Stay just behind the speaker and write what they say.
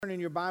Turn in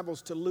your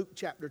Bibles to Luke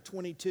chapter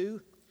 22,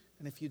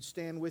 and if you'd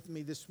stand with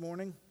me this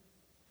morning.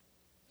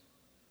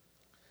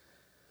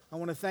 I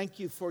want to thank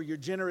you for your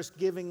generous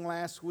giving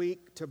last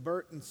week to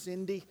Bert and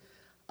Cindy.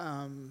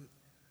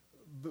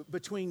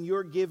 Between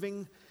your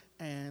giving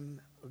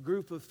and a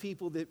group of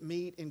people that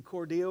meet in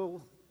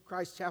Cordele,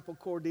 Christ Chapel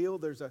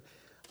Cordele, there's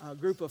a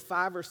group of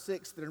 5 or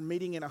 6 that are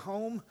meeting in a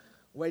home,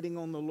 waiting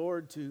on the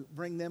Lord to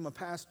bring them a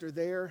pastor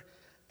there.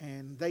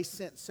 And they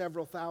sent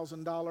several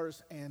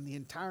 $1,000s, and the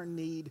entire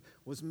need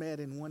was met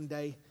in one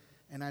day.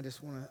 And I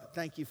just want to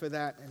thank you for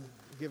that and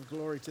give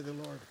glory to the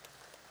Lord.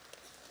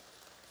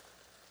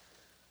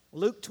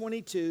 Luke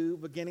 22,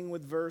 beginning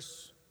with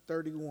verse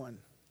 31.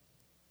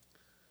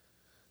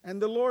 And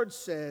the Lord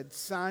said,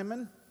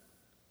 Simon,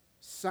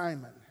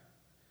 Simon,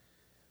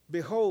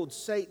 behold,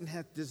 Satan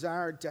hath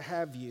desired to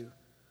have you,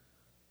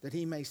 that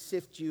he may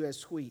sift you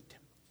as wheat.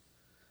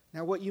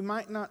 Now, what you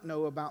might not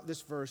know about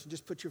this verse, and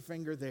just put your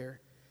finger there,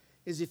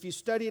 is if you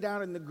study it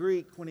out in the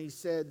Greek when he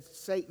said,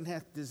 Satan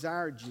hath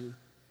desired you,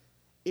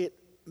 it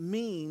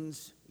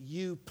means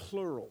you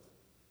plural.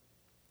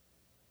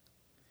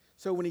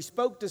 So when he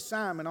spoke to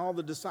Simon, all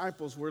the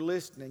disciples were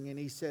listening, and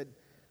he said,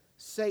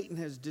 Satan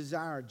has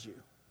desired you.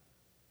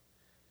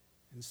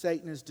 And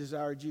Satan has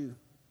desired you.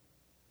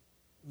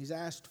 He's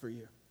asked for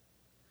you,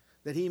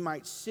 that he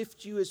might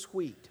sift you as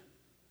wheat.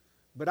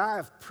 But I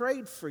have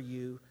prayed for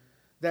you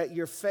that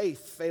your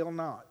faith fail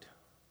not.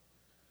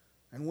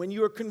 And when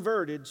you are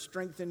converted,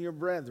 strengthen your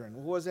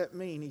brethren. What does that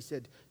mean? He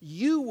said,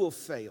 you will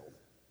fail,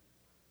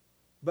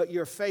 but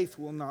your faith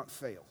will not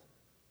fail.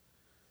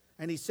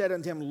 And he said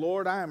unto him,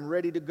 Lord, I am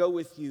ready to go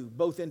with you,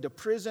 both into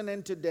prison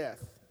and to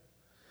death.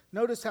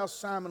 Notice how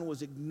Simon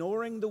was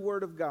ignoring the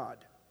word of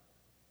God.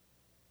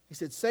 He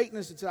said, Satan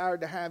has desired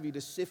to have you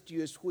to sift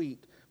you as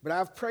wheat, but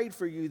I've prayed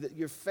for you that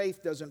your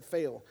faith doesn't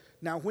fail.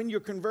 Now, when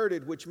you're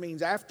converted, which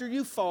means after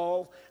you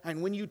fall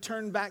and when you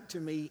turn back to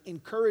me,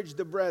 encourage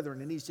the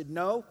brethren. And he said,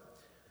 No,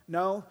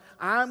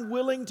 I'm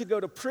willing to go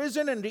to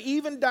prison and to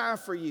even die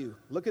for you.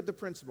 Look at the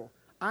principle.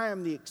 I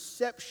am the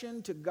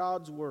exception to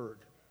God's word.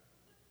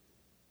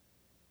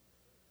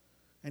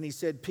 And he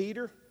said,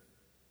 Peter,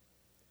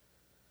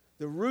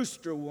 the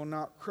rooster will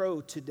not crow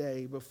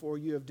today before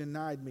you have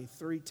denied me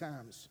 3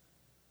 times.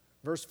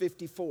 Verse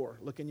 54,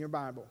 look in your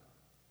Bible.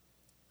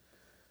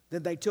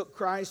 Then they took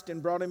Christ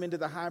and brought him into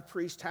the high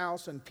priest's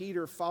house, and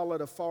Peter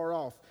followed afar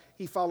off.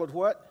 He followed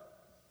what?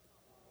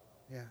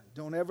 Yeah,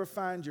 don't ever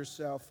find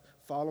yourself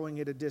following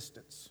at a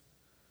distance.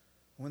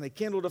 When they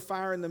kindled a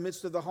fire in the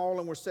midst of the hall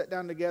and were set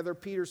down together,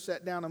 Peter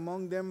sat down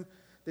among them.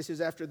 This is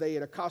after they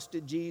had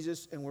accosted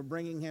Jesus and were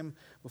bringing him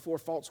before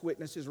false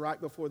witnesses right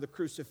before the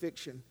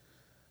crucifixion.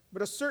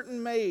 But a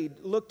certain maid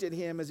looked at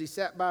him as he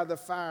sat by the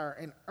fire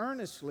and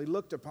earnestly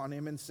looked upon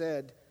him and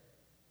said,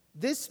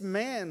 This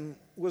man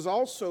was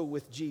also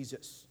with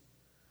Jesus.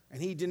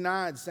 And he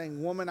denied,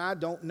 saying, Woman, I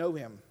don't know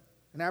him.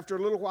 And after a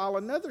little while,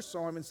 another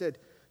saw him and said,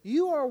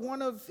 You are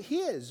one of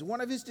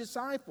his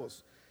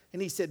disciples.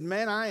 And he said,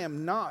 Man, I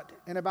am not.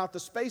 And about the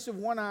space of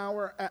 1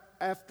 hour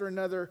after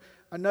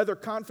another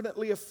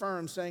confidently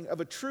affirmed, saying, Of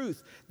a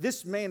truth,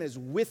 this man is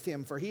with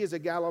him, for he is a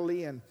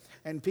Galilean.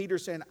 And Peter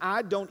said,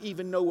 I don't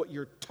even know what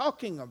you're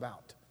talking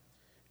about.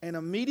 And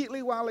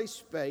immediately while he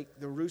spake,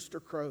 the rooster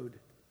crowed.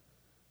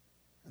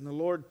 And the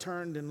Lord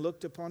turned and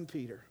looked upon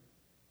Peter.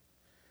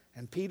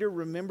 And Peter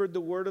remembered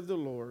the word of the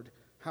Lord,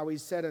 how he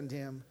said unto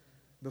him,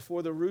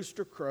 Before the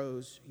rooster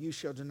crows, you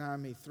shall deny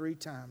me 3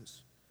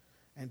 times.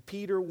 And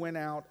Peter went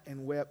out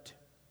and wept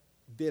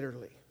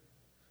bitterly.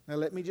 Now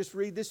let me just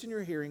read this in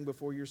your hearing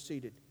before you're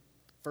seated.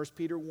 1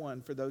 Peter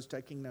 1 for those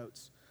taking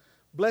notes.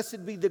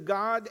 Blessed be the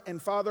God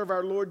and Father of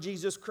our Lord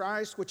Jesus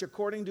Christ, which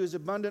according to his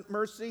abundant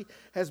mercy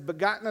has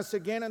begotten us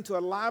again unto a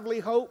lively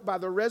hope by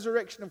the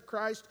resurrection of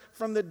Christ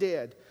from the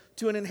dead,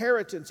 to an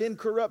inheritance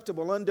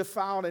incorruptible,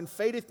 undefiled, and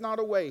fadeth not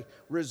away,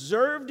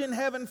 reserved in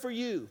heaven for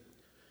you,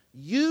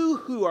 you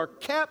who are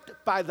kept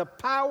by the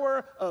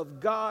power of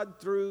God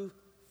through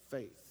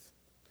faith.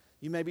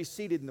 You may be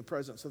seated in the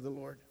presence of the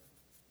Lord.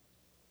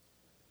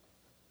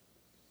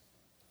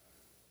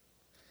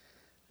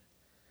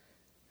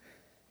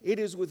 It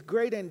is with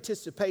great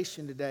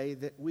anticipation today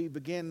that we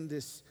begin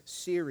this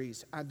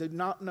series. I do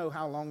not know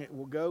how long it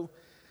will go.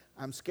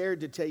 I'm scared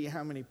to tell you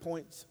how many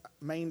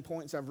main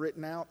points I've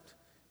written out.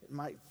 It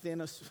might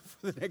thin us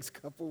for the next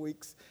couple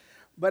weeks.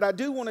 But I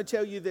do want to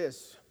tell you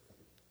this.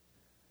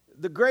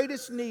 The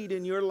greatest need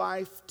in your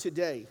life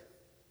today,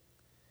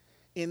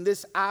 in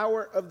this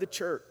hour of the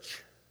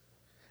church,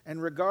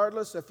 and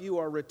regardless if you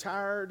are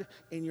retired,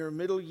 in your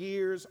middle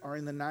years, or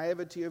in the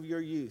naivety of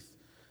your youth,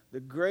 the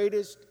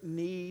greatest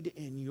need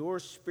in your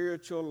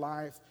spiritual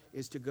life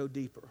is to go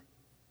deeper.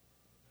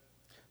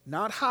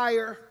 Not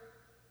higher.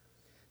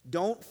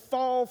 Don't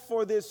fall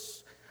for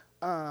this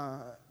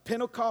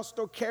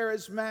Pentecostal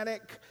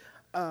charismatic,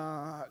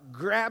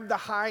 grab the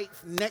height,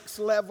 next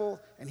level.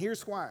 And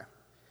here's why.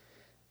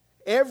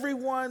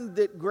 Everyone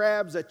that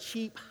grabs a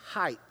cheap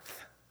height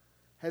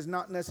has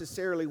not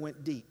necessarily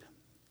went deep.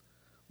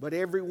 But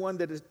everyone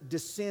that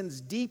descends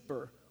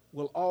deeper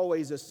will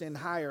always ascend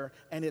higher,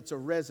 and it's a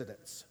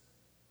residence.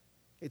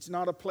 It's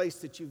not a place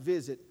that you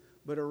visit,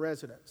 but a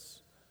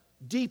residence.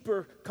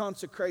 Deeper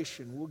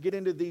consecration. We'll get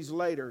into these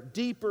later.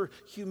 Deeper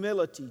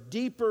humility,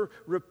 deeper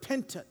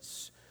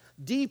repentance,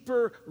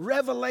 deeper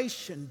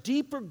revelation,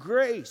 deeper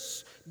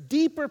grace,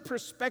 deeper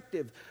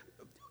perspective.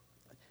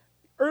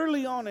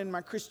 Early on in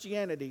my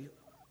Christianity,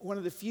 one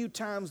of the few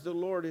times the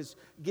Lord has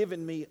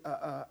given me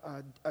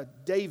a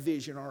day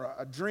vision or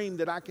a dream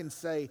that I can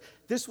say,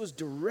 this was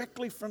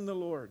directly from the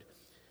Lord.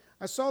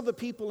 I saw the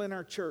people in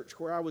our church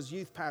where I was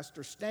youth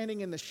pastor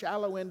standing in the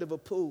shallow end of a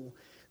pool.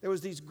 There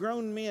was these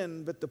grown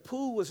men, but the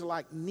pool was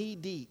like knee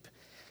deep.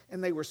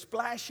 And they were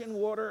splashing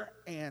water,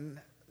 and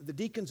the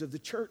deacons of the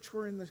church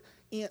were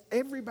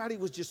everybody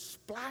was just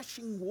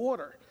splashing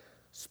water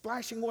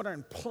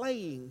and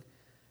playing.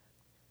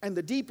 And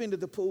the deep end of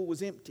the pool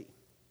was empty.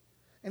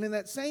 And in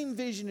that same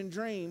vision and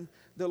dream,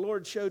 the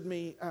Lord showed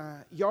me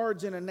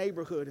yards in a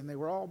neighborhood, and they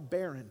were all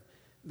barren.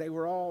 They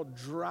were all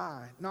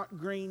dry, not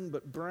green,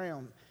 but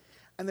brown.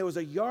 And there was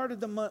a yard of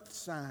the month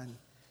sign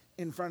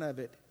in front of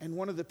it. And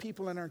one of the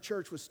people in our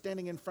church was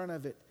standing in front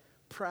of it,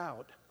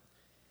 proud.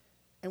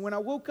 And when I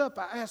woke up,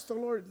 I asked the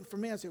Lord for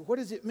me. I said, what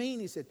does it mean?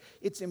 He said,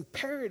 it's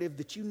imperative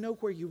that you know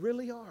where you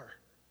really are.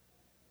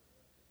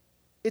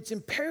 It's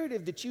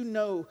imperative that you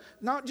know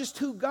not just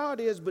who God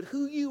is, but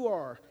who you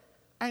are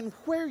and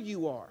where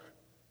you are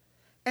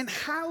and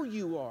how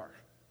you are.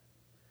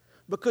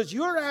 Because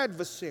your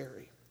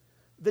adversary,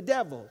 the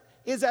devil,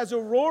 is as a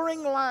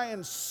roaring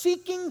lion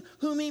seeking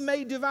whom he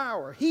may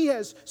devour. He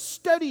has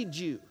studied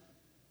you.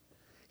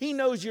 He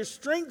knows your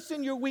strengths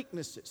and your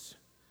weaknesses.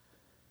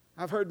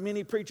 I've heard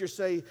many preachers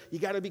say, you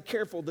got to be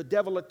careful. The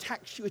devil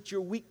attacks you at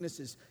your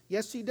weaknesses.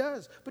 Yes, he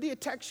does. But he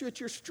attacks you at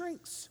your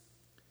strengths.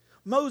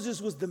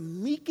 Moses was the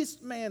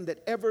meekest man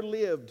that ever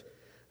lived.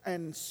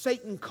 And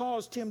Satan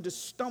caused him to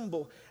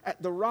stumble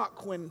at the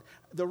rock, when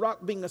the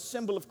rock being a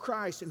symbol of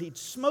Christ. And he'd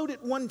smote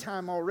it one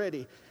time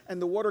already,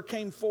 and the water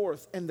came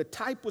forth, and the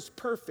type was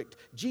perfect.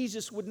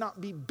 Jesus would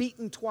not be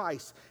beaten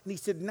twice. And he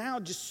said, now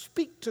just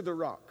speak to the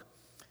rock.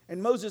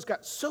 And Moses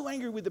got so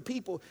angry with the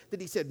people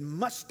that he said,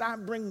 must I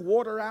bring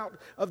water out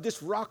of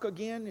this rock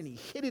again? And he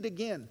hit it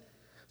again.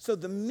 So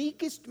the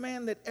meekest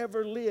man that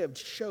ever lived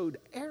showed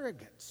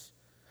arrogance.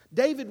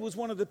 David was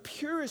one of the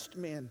purest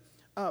men,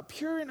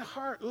 pure in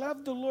heart,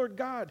 loved the Lord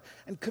God,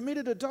 and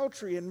committed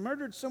adultery and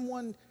murdered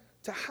someone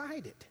to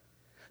hide it.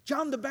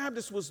 John the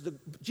Baptist was,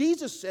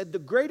 Jesus said, the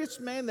greatest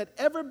man that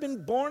ever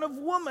been born of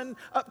woman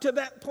up to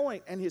that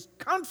point, and his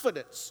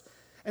confidence.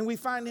 And we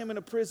find him in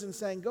a prison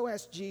saying, go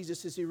ask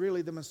Jesus, is he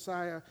really the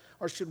Messiah,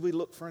 or should we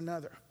look for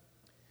another?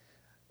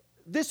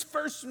 This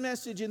first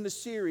message in the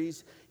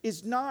series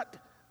is not,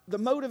 the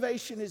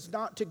motivation is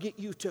not to get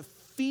you to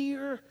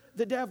fear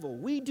the devil.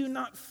 We do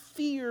not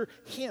fear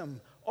him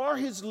or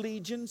his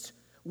legions.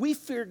 We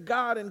fear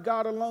God and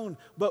God alone,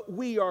 but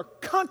we are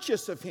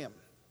conscious of him.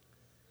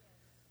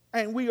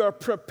 And we are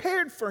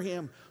prepared for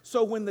him,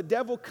 so when the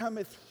devil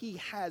cometh, he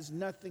has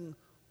nothing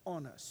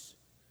on us.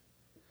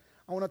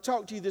 I want to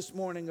talk to you this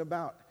morning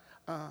about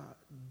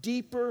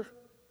deeper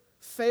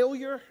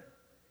failure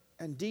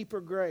and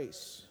deeper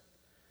grace.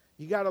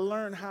 You got to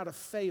learn how to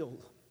fail.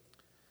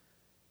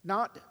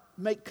 Not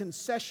make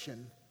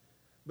concession,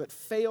 but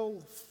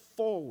fail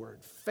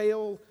forward,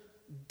 fail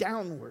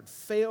downward,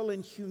 fail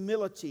in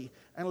humility,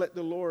 and let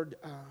the Lord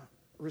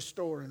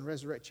restore and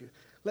resurrect you.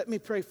 Let me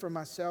pray for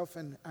myself,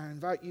 and I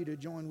invite you to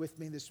join with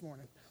me this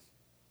morning.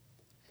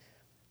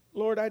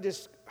 Lord, I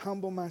just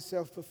humble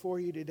myself before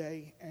you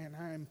today, and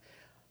I'm,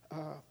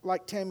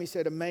 like Tammy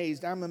said,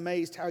 amazed. I'm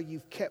amazed how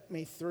you've kept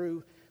me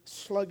through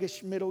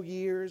sluggish middle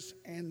years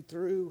and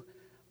through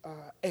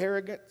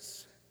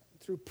arrogance,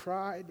 through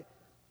pride,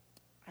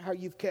 how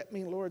you've kept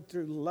me, Lord,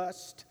 through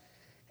lust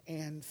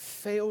and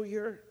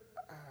failure,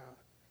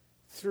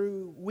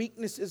 through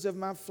weaknesses of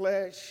my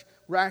flesh,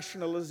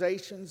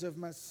 rationalizations of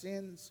my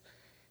sins.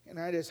 And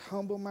I just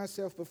humble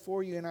myself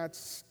before you, and I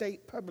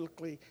state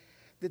publicly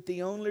that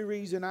the only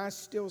reason I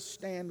still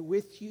stand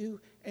with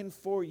you and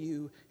for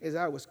you is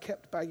I was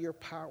kept by your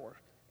power,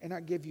 and I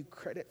give you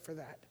credit for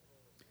that.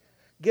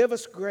 Give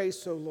us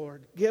grace, O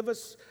Lord.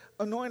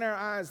 Anoint our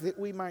eyes that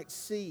we might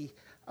see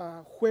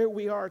where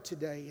we are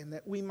today, and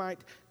that we might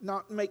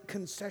not make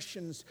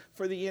concessions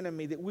for the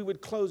enemy, that we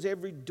would close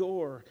every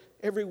door,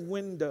 every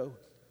window,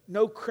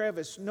 no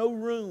crevice, no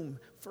room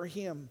for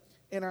him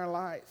in our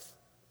life.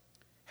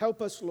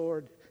 Help us,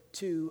 Lord,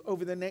 to,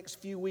 over the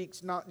next few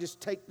weeks, not just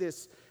take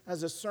this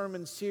as a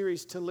sermon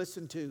series to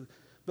listen to,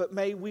 but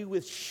may we,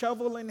 with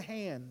shovel in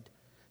hand,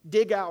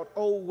 dig out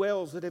old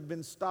wells that have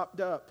been stopped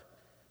up,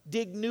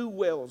 dig new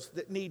wells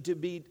that need to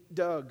be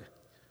dug,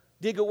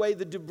 dig away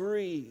the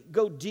debris,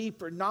 go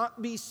deeper,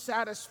 not be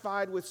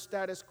satisfied with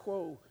status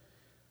quo.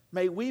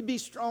 May we be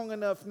strong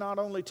enough not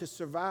only to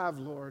survive,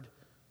 Lord,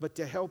 but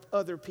to help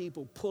other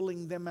people,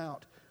 pulling them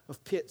out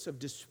of pits of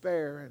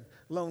despair and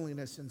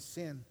loneliness and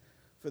sin.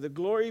 For the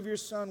glory of your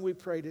Son, we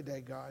pray today,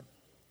 God.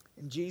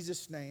 In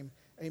Jesus' name,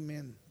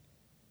 amen.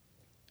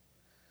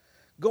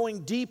 Going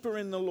deeper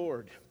in the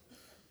Lord.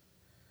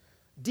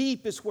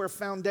 Deep is where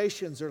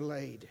foundations are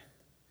laid.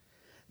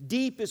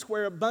 Deep is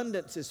where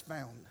abundance is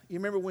found. You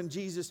remember when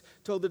Jesus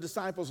told the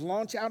disciples,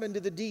 launch out into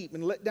the deep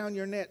and let down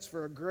your nets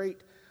for a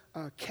great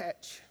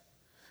catch.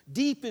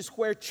 Deep is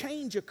where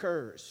change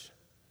occurs.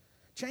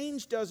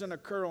 Change doesn't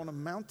occur on a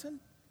mountain.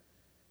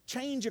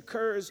 Change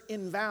occurs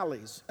in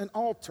valleys, an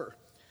altar.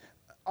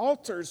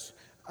 Altars,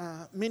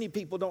 many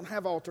people don't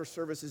have altar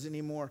services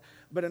anymore,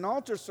 but an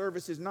altar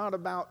service is not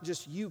about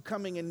just you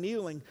coming and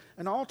kneeling.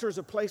 An altar is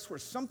a place where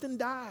something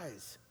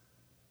dies.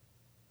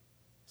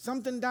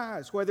 Something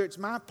dies, whether it's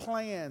my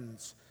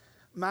plans,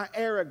 my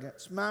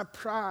arrogance, my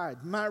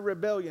pride, my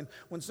rebellion.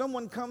 When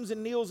someone comes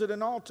and kneels at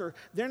an altar,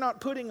 they're not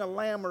putting a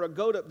lamb or a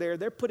goat up there.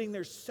 They're putting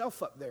their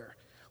self up there.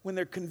 When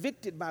they're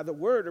convicted by the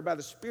word or by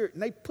the Spirit,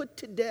 and they put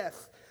to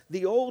death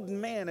the old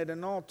man at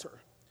an altar.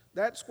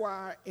 That's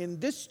why in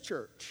this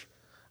church,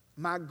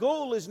 my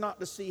goal is not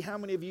to see how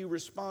many of you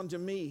respond to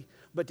me,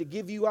 but to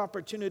give you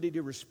opportunity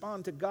to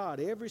respond to God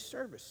every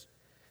service.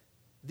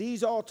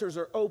 These altars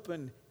are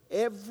open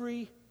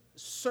every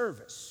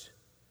service.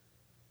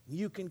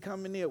 You can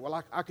come and kneel.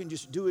 Well, I can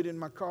just do it in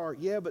my car.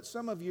 Yeah, but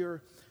some of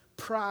your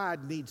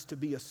pride needs to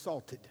be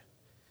assaulted.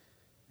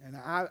 And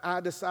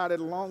I decided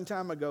a long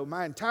time ago,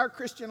 my entire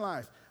Christian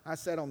life, I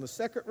sat on the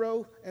second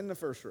row and the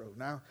first row.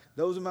 Now,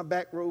 those are my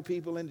back row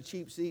people in the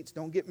cheap seats.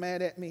 Don't get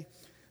mad at me.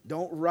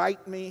 Don't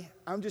write me.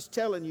 I'm just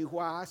telling you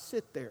why I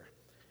sit there.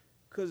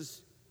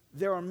 Because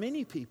there are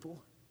many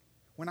people,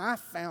 when I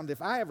found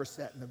if I ever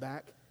sat in the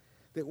back,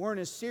 that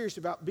weren't as serious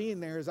about being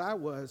there as I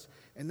was,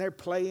 and they're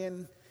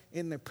playing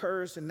in their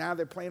purse, and now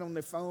they're playing on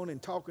their phone and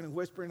talking and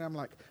whispering. I'm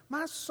like,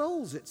 my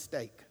soul's at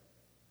stake.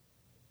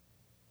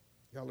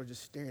 Y'all are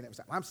just staring at me.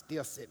 I'm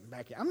still sitting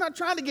back here. I'm not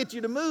trying to get you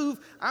to move.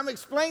 I'm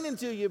explaining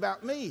to you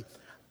about me.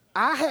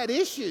 I had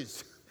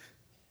issues,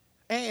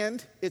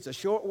 and it's a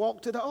short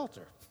walk to the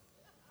altar.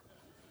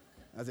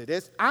 As it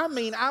is. I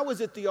mean, I was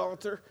at the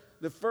altar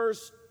the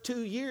first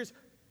 2 years,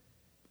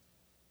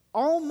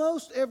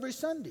 almost every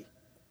Sunday.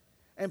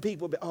 And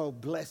people would be, oh,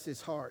 bless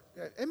his heart.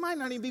 It might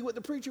not even be what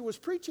the preacher was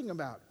preaching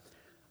about.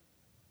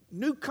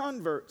 New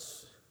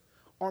converts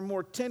are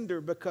more tender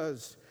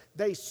because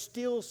they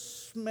still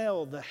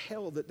smell the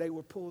hell that they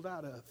were pulled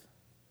out of.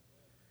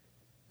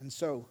 And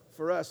so,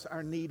 for us,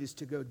 our need is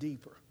to go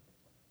deeper.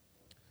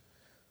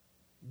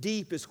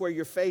 Deep is where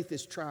your faith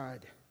is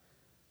tried.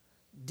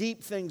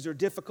 Deep things are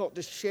difficult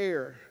to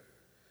share,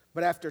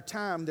 but after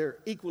time, they're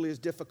equally as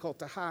difficult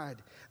to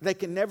hide. They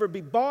can never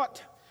be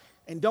bought,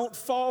 and don't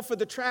fall for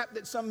the trap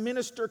that some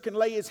minister can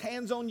lay his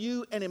hands on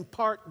you and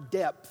impart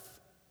depth.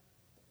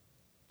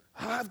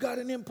 I've got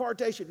an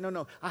impartation.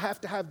 No, I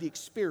have to have the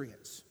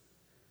experience.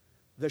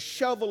 The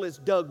shovel is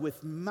dug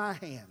with my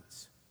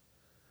hands.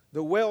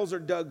 The wells are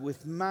dug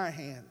with my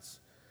hands.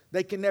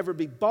 They can never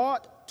be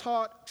bought,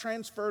 taught,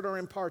 transferred, or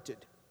imparted.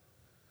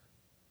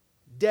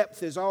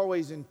 Depth is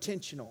always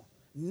intentional,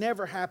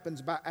 never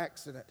happens by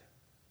accident.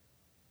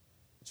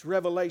 It's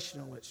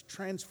revelational, it's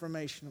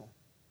transformational.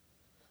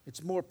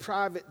 It's more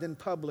private than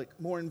public,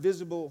 more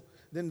invisible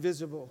than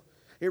visible.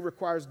 It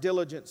requires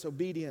diligence,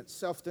 obedience,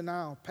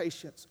 self-denial,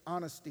 patience,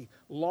 honesty,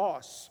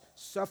 loss,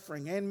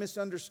 suffering, and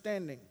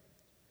misunderstanding.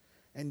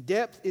 And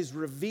depth is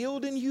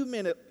revealed in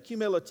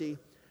humility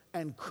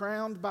and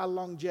crowned by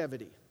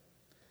longevity.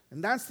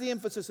 And that's the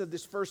emphasis of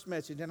this first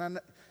message. And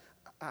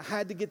I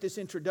had to get this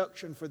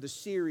introduction for the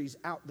series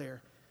out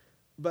there.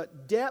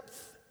 But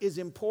depth is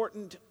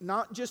important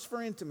not just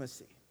for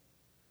intimacy,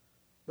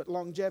 but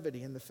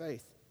longevity in the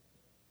faith.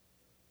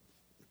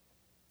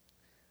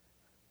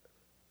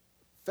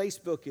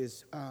 Facebook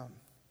is,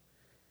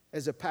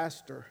 as a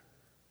pastor,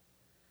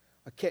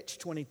 a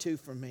catch-22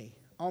 for me.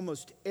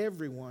 Almost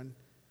everyone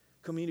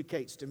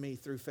communicates to me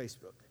through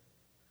Facebook.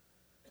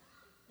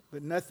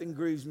 But nothing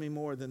grieves me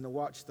more than to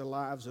watch the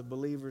lives of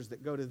believers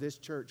that go to this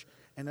church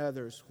and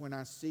others when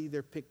I see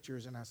their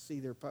pictures and I see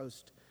their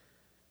posts,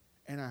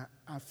 and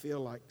I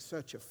feel like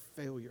such a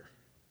failure.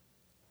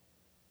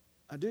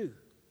 I do.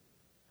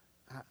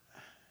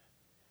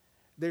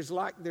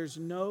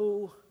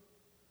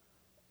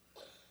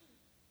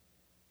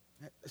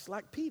 It's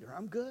like Peter,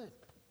 I'm good.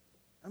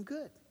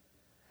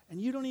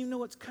 And you don't even know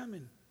what's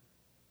coming.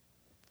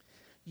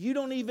 You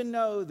don't even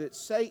know that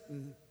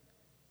Satan,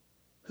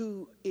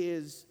 who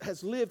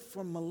has lived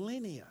for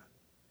millennia,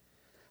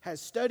 has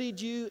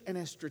studied you and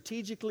has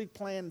strategically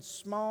planned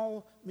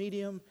small,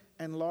 medium,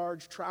 and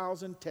large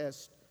trials and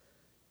tests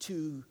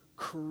to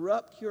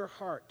corrupt your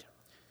heart.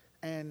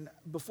 And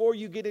before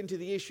you get into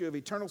the issue of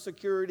eternal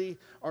security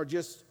or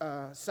just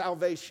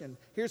salvation,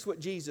 here's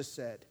what Jesus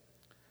said.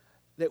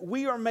 That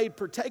we are made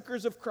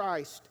partakers of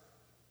Christ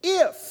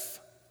if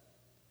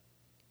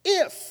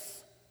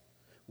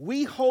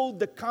we hold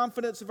the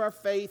confidence of our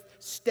faith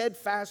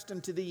steadfast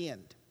unto the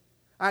end.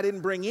 I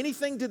didn't bring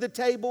anything to the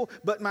table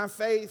but my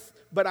faith,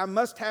 but I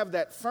must have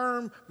that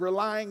firm,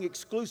 relying,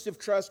 exclusive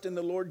trust in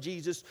the Lord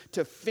Jesus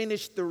to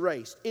finish the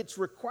race. It's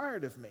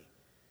required of me.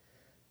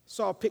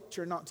 Saw a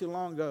picture not too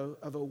long ago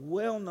of a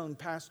well-known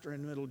pastor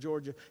in Middle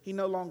Georgia. He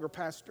no longer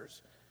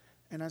pastors.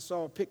 And I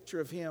saw a picture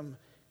of him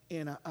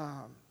in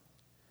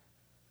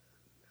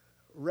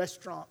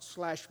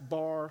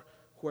restaurant/bar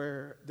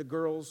where the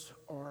girls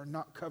are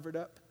not covered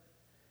up.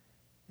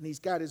 And he's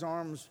got his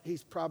arms,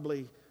 he's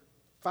probably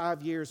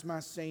 5 years my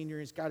senior.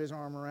 He's got his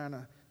arm around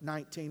a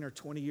 19 or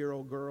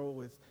 20-year-old girl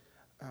with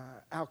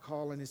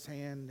alcohol in his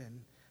hand.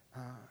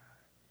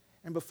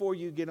 And before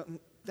you get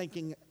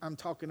thinking I'm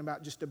talking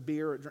about just a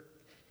beer or drink,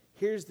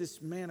 here's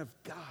this man of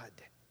God.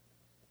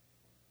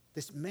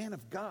 This man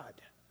of God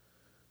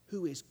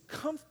who is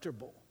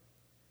comfortable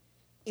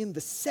in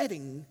the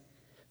setting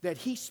that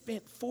he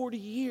spent 40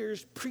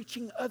 years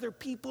preaching other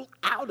people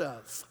out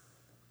of.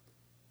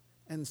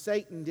 And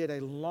Satan did a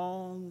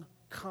long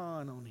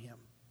con on him.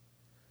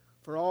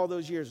 For all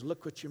those years,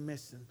 look what you're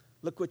missing.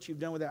 Look what you've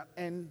done without.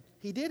 And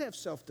he did have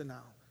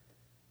self-denial.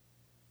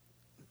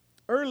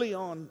 Early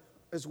on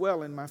as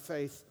well in my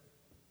faith,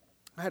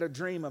 I had a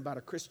dream about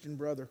a Christian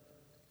brother.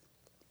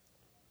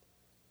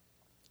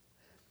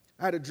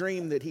 I had a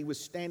dream that he was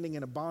standing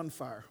in a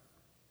bonfire.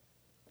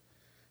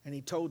 And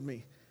he told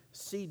me,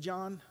 "See,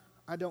 John,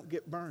 I don't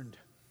get burned."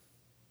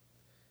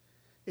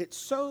 It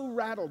so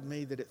rattled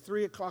me that at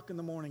 3 o'clock in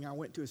the morning, I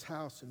went to his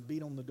house and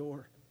beat on the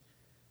door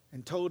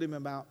and told him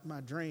about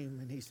my dream.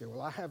 And he said,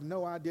 "Well, I have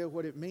no idea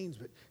what it means,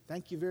 but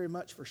thank you very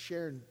much for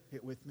sharing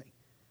it with me."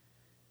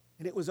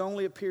 And it was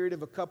only a period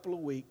of a couple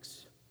of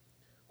weeks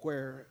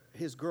where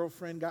his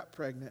girlfriend got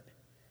pregnant.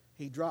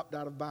 He dropped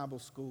out of Bible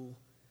school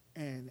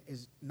and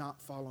is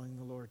not following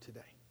the Lord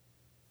today.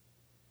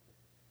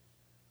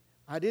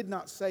 I did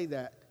not say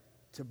that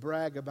to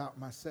brag about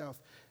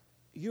myself.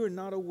 You're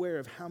not aware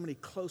of how many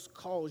close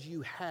calls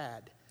you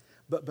had,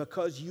 but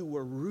because you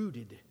were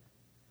rooted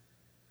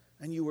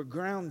and you were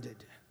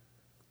grounded.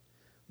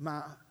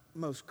 My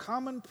most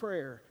common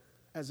prayer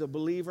as a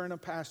believer and a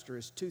pastor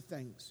is two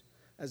things.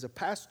 As a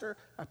pastor,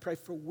 I pray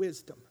for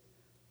wisdom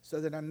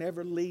so that I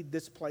never lead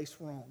this place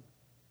wrong.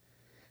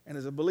 And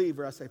as a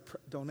believer, I say,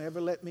 don't ever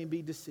let me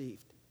be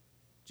deceived.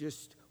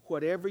 Just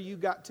whatever you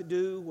got to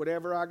do,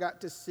 whatever I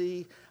got to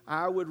see,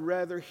 I would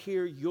rather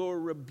hear your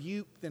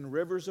rebuke than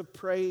rivers of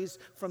praise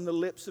from the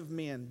lips of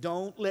men.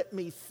 Don't let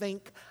me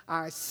think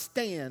I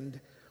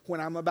stand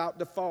when I'm about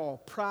to fall.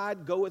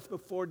 Pride goeth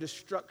before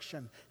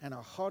destruction, and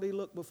a haughty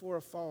look before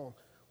a fall.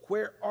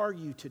 Where are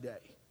you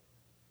today?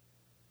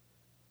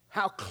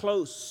 How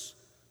close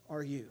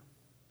are you?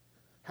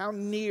 How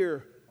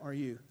near are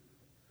you?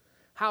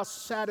 How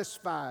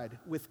satisfied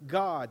with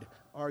God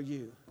are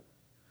you?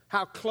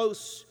 How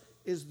close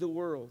is the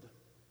world?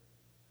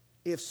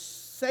 If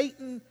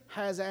Satan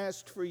has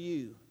asked for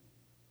you,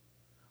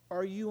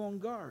 are you on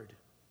guard?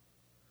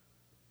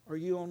 Are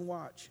you on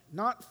watch?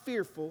 Not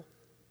fearful,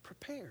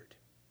 prepared.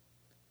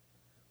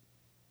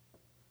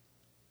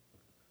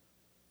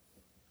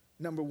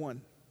 Number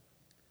one,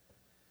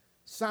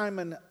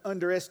 Simon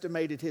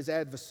underestimated his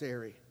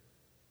adversary.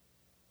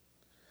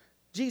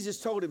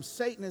 Jesus told him,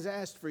 Satan has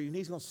asked for you, and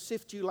he's going to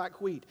sift you like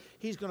wheat.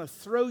 He's going to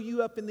throw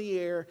you up in the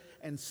air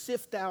and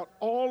sift out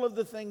all of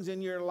the things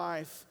in your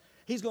life.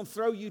 He's going to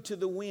throw you to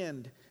the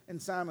wind.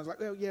 And Simon's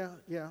like, oh,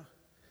 yeah.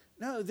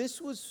 No, this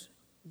was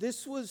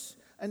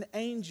an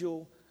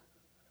angel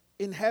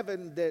in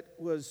heaven that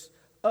was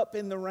up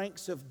in the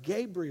ranks of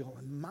Gabriel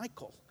and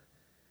Michael.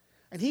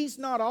 And he's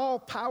not all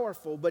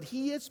powerful, but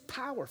he is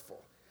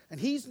powerful. And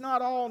he's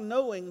not all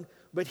knowing,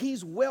 but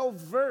he's well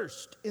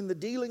versed in the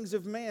dealings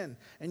of men.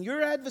 And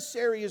your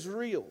adversary is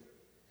real.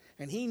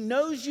 And he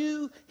knows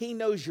you. He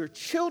knows your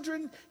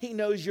children. He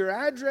knows your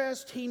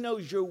address. He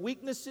knows your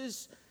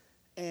weaknesses.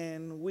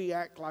 And we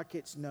act like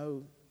it's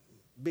no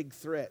big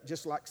threat,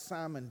 just like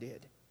Simon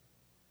did.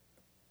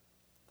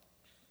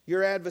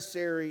 Your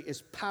adversary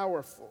is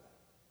powerful,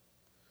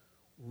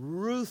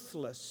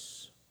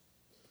 ruthless,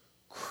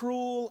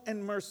 cruel,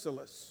 and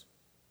merciless.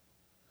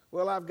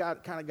 Well, I've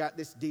kind of got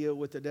this deal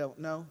with the devil.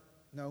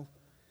 No.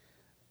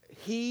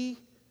 The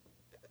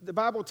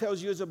Bible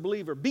tells you as a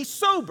believer, be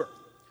sober.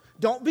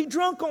 Don't be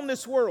drunk on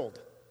this world.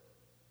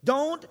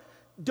 Don't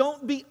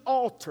be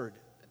altered.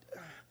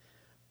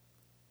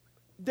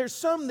 There's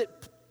some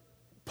that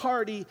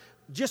party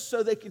just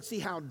so they can see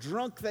how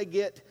drunk they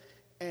get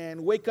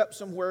and wake up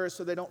somewhere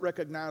so they don't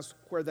recognize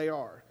where they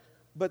are.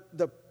 But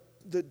the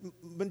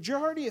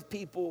majority of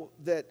people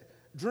that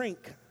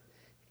drink,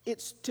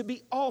 it's to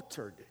be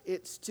altered.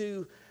 It's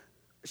to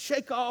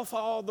shake off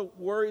all the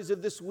worries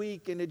of this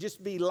week and to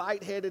just be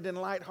lightheaded and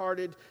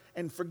lighthearted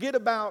and forget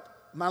about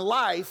my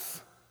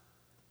life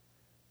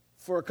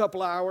for a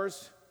couple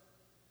hours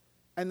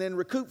and then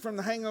recoup from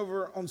the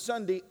hangover on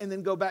Sunday and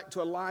then go back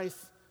to a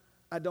life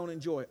I don't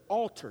enjoy.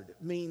 Altered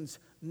means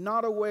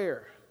not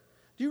aware.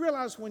 Do you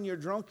realize when you're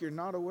drunk, you're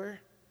not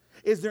aware?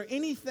 Is there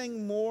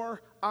anything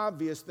more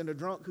obvious than a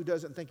drunk who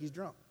doesn't think he's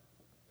drunk?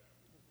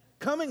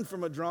 Coming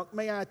from a drunk,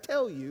 might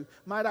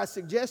I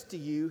suggest to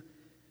you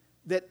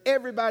that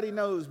everybody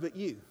knows but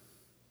you.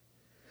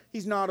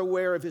 He's not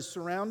aware of his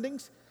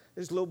surroundings.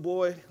 This little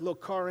boy, little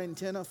car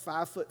antenna,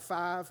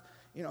 5'5",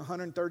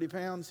 130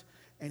 pounds,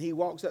 and he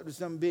walks up to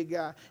some big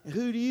guy, and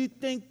who do you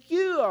think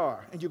you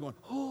are? And you're going,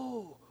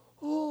 oh.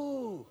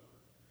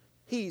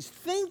 He's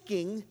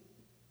thinking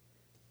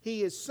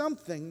he is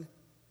something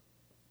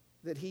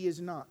that he is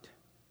not.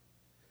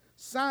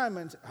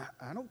 Simon,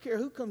 I don't care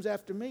who comes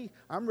after me.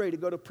 I'm ready to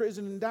go to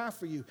prison and die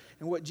for you.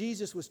 And what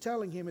Jesus was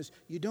telling him is,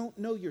 you don't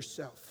know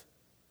yourself.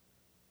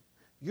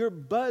 You're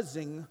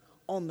buzzing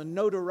on the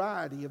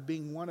notoriety of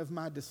being one of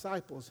my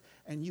disciples,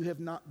 and you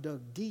have not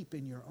dug deep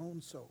in your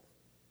own soul.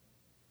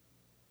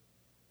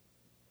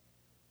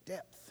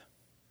 Depth.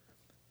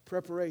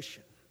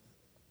 Preparation.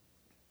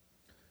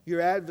 Your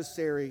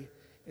adversary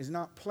is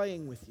not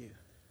playing with you.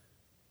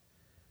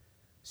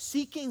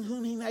 Seeking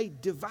whom he may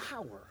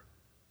devour.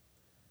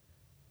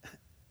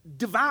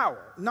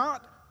 Devour,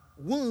 not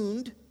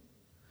wound,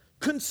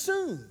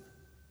 consume.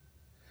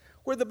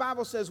 Where the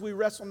Bible says we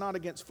wrestle not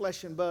against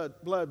flesh and blood,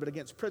 but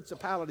against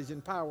principalities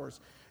and powers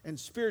and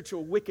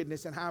spiritual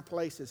wickedness in high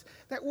places.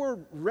 That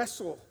word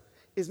wrestle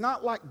is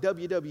not like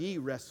WWE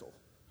wrestle.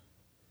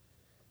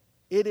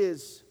 It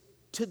is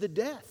to the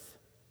death.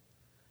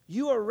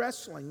 You are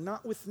wrestling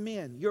not with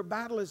men. Your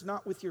battle is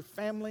not with your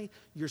family,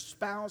 your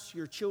spouse,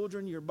 your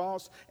children, your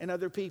boss, and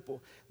other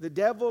people. The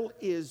devil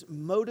is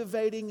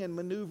motivating and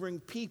maneuvering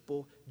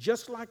people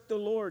just like the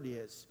Lord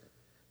is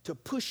to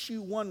push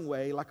you one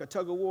way like a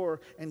tug of war,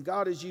 and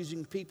God is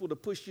using people to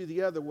push you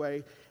the other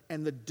way,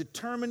 and the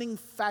determining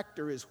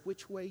factor is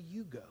which way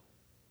you go.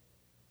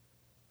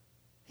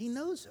 He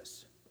knows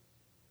us.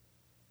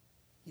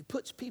 He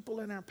puts people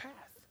in our path.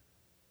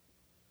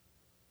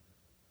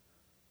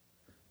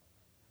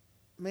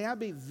 May I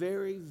be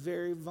very,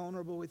 very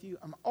vulnerable with you?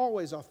 I'm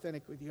always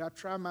authentic with you. I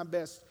try my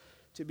best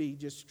to be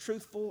just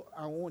truthful.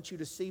 I want you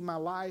to see my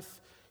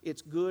life.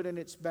 It's good and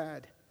it's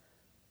bad.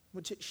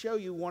 I'm going to show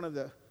you one of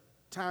the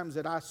times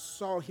that I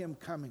saw him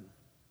coming.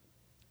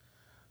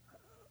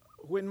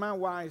 When my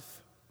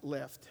wife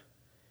left,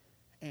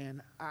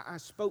 and I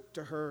spoke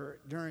to her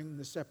during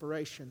the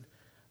separation,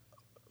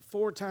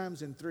 4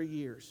 times in 3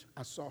 years,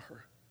 I saw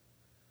her.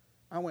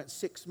 I went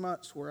 6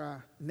 months where I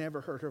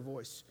never heard her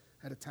voice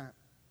at a time.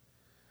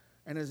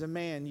 And as a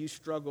man, you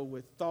struggle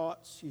with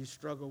thoughts, you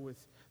struggle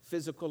with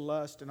physical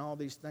lust and all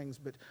these things.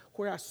 But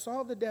where I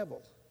saw the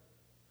devil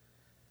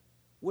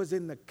was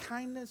in the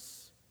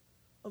kindness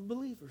of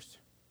believers.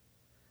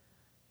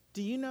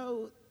 Do you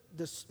know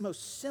the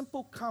most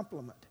simple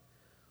compliment,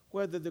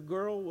 whether the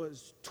girl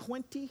was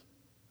 20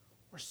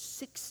 or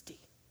 60?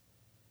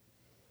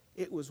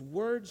 It was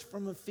words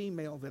from a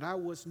female that I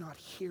was not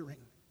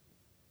hearing.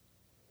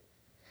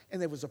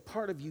 And there was a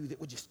part of you that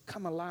would just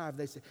come alive.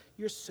 They said,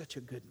 "You're such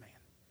a good man."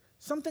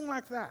 Something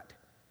like that.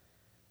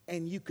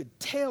 And you could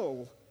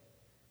tell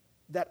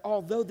that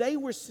although they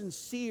were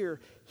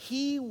sincere,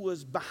 he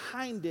was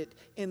behind it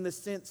in the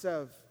sense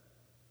of,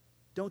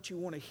 don't you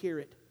want to hear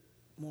it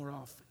more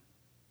often?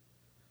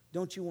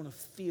 Don't you want to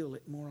feel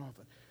it more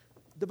often?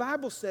 The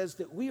Bible says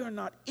that we are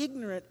not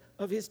ignorant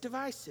of his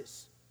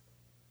devices.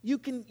 You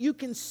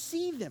can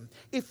see them.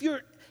 If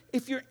you're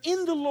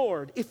in the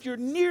Lord, if you're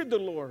near the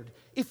Lord,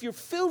 if you're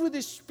filled with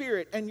his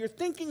Spirit and you're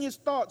thinking his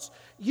thoughts,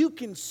 you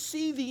can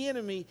see the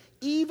enemy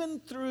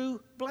even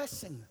through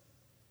blessing.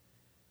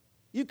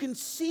 You can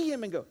see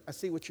him and go, I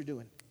see what you're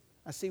doing.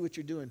 I see what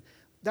you're doing.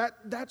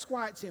 That's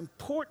why it's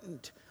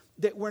important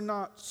that we're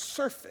not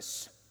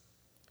surface,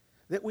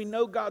 that we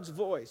know God's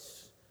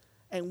voice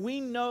and we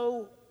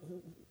know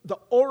the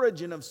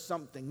origin of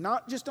something,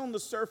 not just on the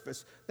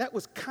surface. That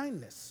was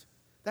kindness.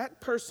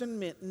 That person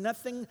meant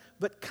nothing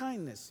but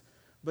kindness.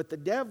 But the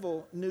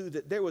devil knew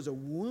that there was a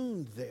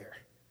wound there.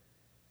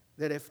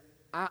 That if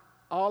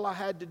all I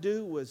had to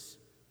do was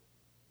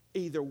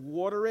either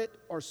water it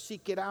or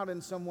seek it out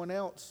in someone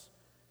else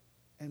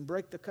and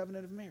break the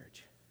covenant of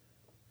marriage.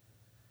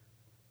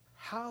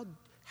 How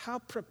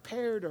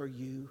prepared are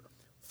you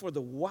for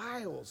the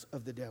wiles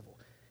of the devil?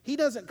 He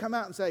doesn't come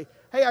out and say,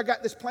 hey, I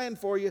got this plan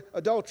for you,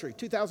 adultery,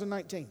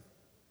 2019.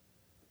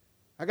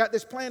 I got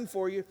this plan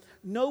for you.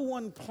 No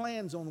one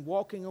plans on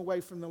walking away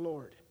from the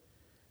Lord.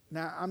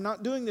 Now, I'm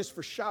not doing this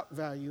for shock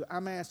value.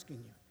 I'm asking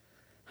you,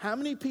 how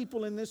many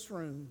people in this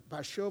room,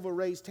 by show of a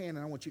raised hand,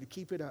 and I want you to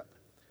keep it up,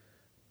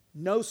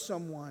 know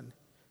someone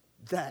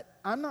that,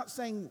 I'm not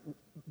saying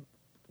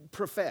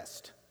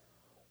professed,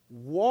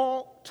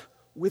 walked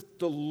with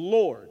the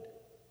Lord?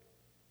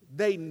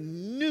 They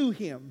knew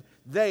him.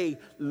 They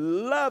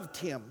loved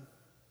him.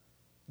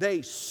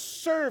 They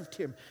served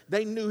him.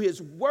 They knew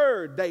his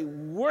word. They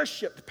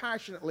worshiped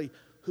passionately,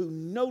 who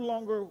no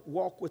longer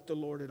walk with the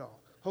Lord at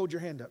all. Hold your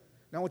hand up.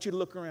 Now I want you to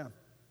look around.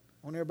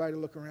 I want everybody to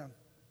look around.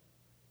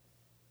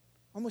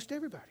 Almost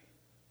everybody.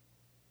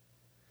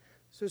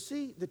 So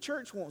see, the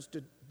church wants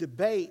to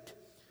debate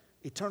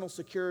eternal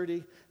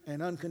security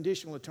and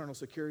unconditional eternal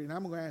security. And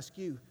I'm going to ask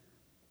you,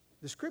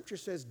 the scripture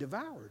says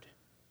devoured.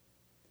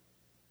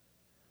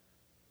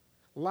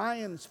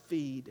 Lions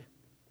feed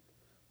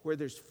where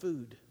there's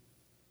food.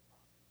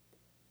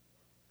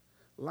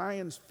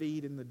 Lions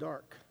feed in the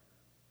dark.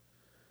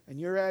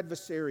 And your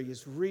adversary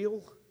is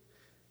real.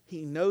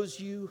 He knows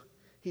you.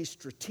 He's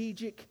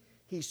strategic.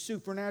 He's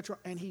supernatural.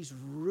 And he's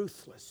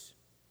ruthless.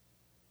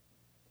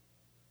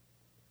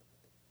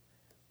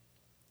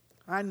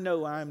 I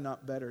know I'm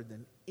not better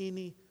than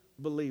any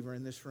believer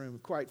in this room.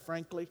 Quite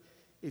frankly,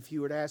 if you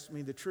would ask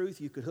me the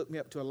truth, you could hook me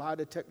up to a lie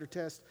detector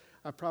test.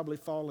 I probably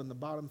fall in the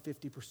bottom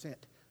 50%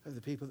 of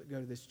the people that go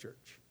to this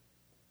church.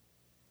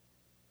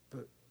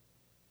 But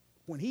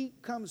when he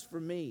comes for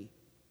me,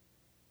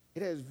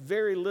 it has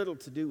very little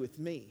to do with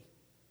me.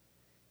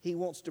 He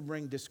wants to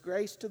bring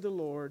disgrace to the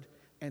Lord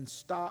and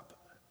stop,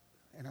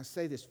 and I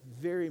say this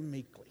very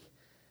meekly,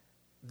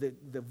 the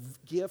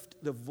gift,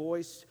 the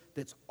voice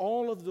that's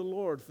all of the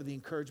Lord for the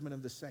encouragement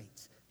of the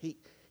saints.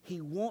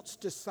 He wants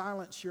to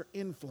silence your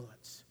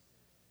influence.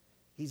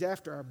 He's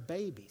after our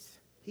babies.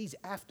 He's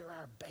after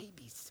our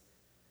babies,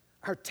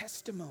 our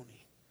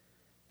testimony.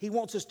 He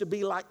wants us to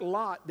be like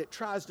Lot that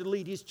tries to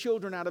lead his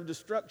children out of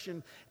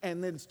destruction,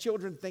 and then his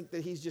children think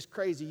that he's just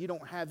crazy. You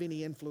don't have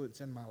any influence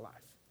in my life.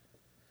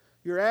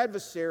 Your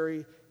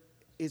adversary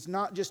is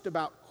not just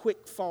about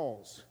quick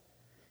falls.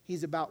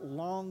 He's about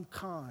long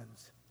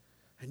cons.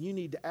 And you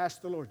need to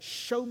ask the Lord,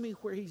 show me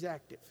where he's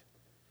active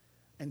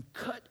and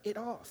cut it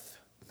off.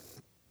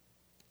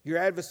 Your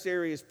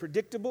adversary is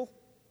predictable,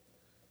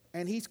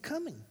 and he's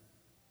coming.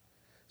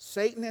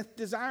 Satan hath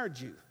desired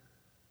you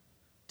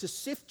to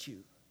sift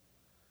you.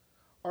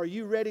 Are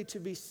you ready to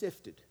be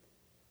sifted?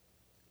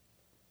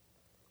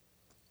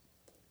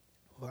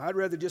 Well, I'd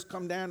rather just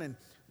come down and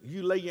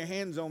you lay your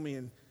hands on me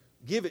and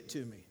give it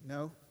to me.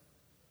 No.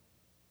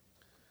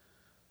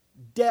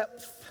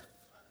 Depth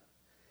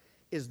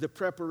is the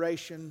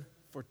preparation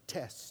for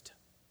test.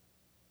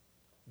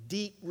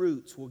 Deep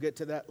roots, we'll get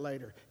to that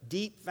later.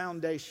 Deep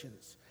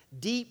foundations.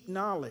 Deep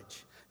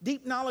knowledge.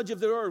 Deep knowledge of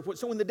the word.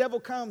 So when the devil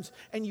comes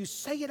and you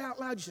say it out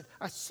loud, you say,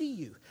 I see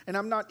you, and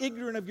I'm not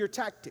ignorant of your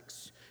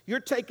tactics. You're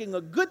taking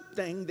a good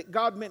thing that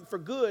God meant for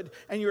good,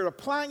 and you're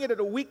applying it at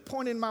a weak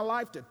point in my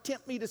life to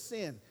tempt me to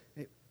sin.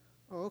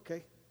 Oh,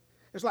 okay.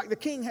 It's like the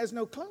king has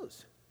no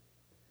clothes.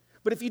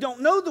 But if you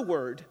don't know the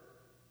word,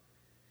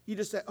 you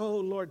just say, oh,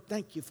 Lord,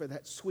 thank you for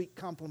that sweet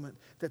compliment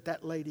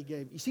that lady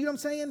gave. You see what I'm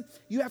saying?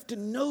 You have to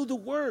know the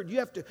word. You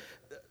have to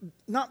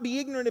not be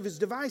ignorant of his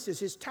devices,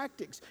 his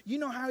tactics. You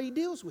know how he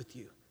deals with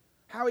you,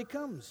 how he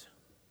comes.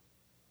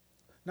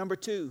 Number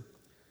 2,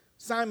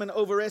 Simon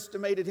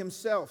overestimated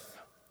himself.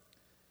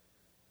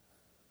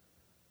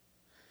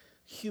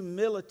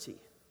 Humility.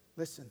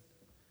 Listen.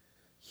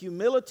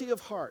 Humility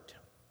of heart.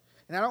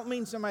 And I don't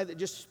mean somebody that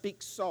just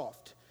speaks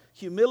soft.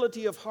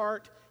 Humility of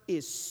heart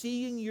is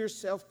seeing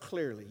yourself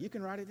clearly. You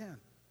can write it down.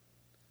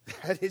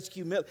 That is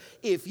humility.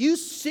 If you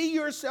see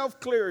yourself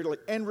clearly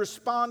and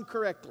respond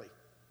correctly,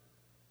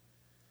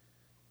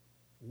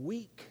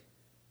 weak,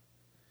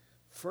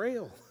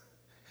 frail,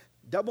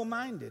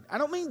 double-minded. I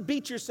don't mean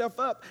beat yourself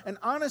up. An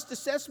honest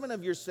assessment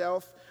of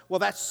yourself, well,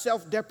 that's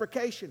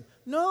self-deprecation.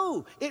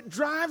 No, it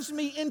drives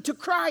me into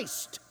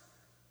Christ.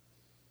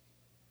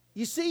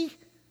 You see,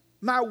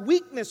 my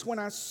weakness, when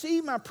I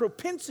see my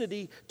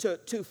propensity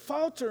to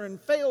falter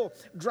and fail,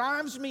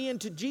 drives me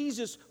into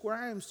Jesus where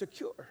I am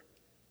secure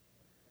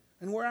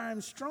and where I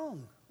am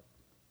strong.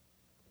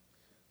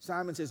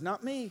 Simon says,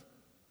 not me.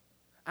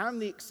 I'm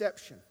the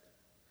exception.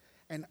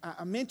 And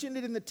I mentioned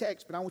it in the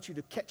text, but I want you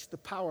to catch the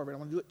power of it. I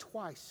want to do it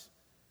twice.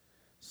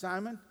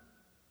 Simon,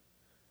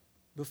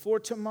 before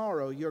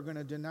tomorrow, you're going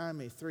to deny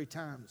me 3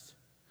 times.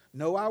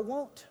 No, I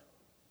won't.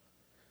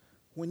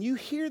 When you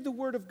hear the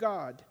word of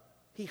God,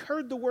 he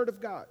heard the word of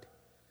God.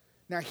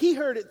 Now, he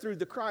heard it through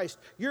the Christ.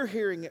 You're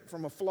hearing it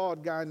from a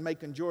flawed guy in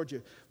Macon,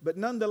 Georgia. But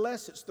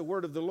nonetheless, it's the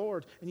word of the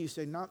Lord. And you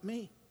say, not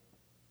me.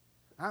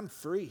 I'm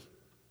free.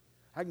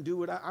 I can do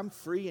what I'm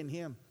free in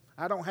him.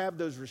 I don't have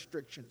those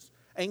restrictions.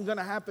 Ain't going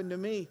to happen to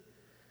me.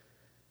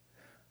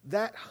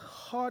 That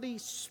haughty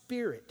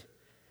spirit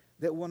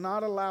that will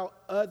not allow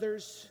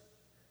others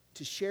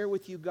to share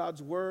with you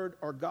God's word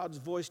or God's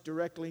voice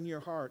directly in your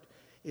heart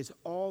is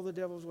all the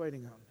devil's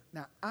waiting on.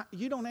 Now,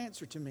 you don't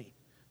answer to me.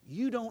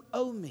 You don't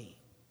owe me.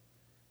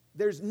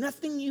 There's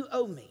nothing you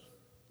owe me.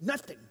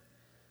 Nothing.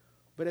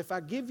 But if I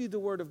give you the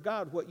word of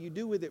God, what you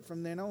do with it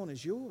from then on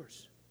is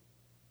yours.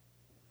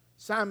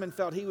 Simon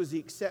felt he was the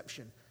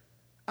exception.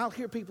 I'll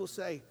hear people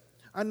say,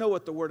 I know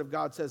what the word of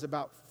God says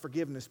about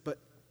forgiveness, but.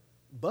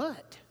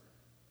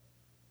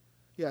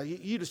 Yeah,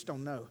 you just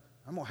don't know.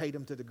 I'm going to hate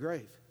him to the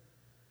grave.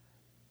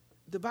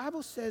 The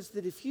Bible says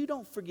that if you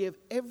don't forgive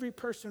every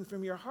person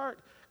from your heart,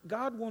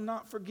 God will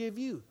not forgive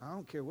you. I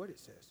don't care what it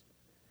says.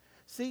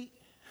 See,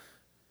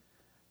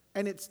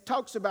 and it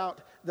talks about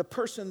the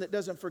person that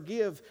doesn't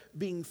forgive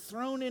being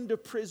thrown into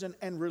prison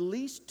and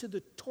released to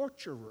the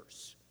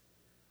torturers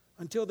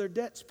until their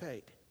debt's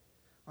paid.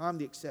 I'm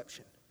the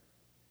exception.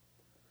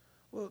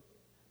 Well,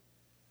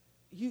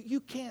 you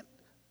can't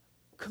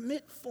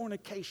commit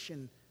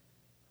fornication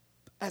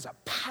as a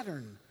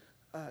pattern,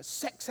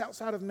 sex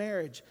outside of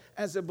marriage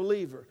as a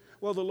believer.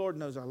 Well, the Lord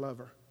knows I love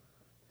her.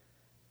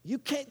 You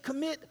can't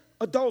commit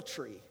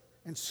adultery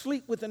and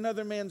sleep with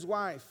another man's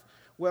wife.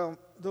 Well,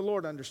 the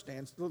Lord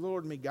understands. The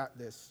Lord and me got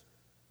this.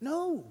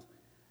 No.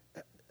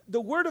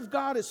 The word of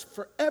God is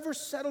forever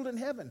settled in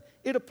heaven.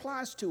 It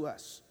applies to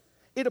us.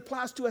 It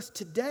applies to us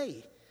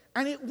today.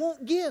 And it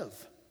won't give.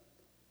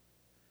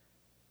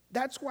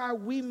 That's why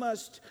we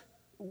must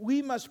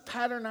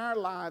pattern our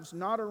lives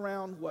not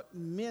around what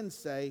men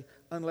say,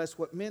 unless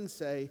what men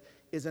say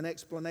is an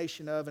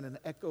explanation of and an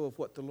echo of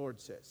what the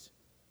Lord says.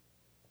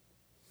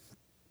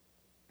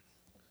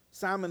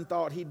 Simon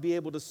thought he'd be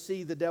able to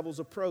see the devil's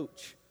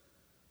approach,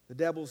 the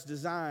devil's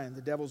design,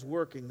 the devil's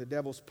working, the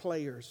devil's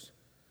players.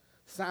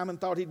 Simon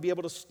thought he'd be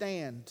able to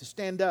stand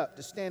up,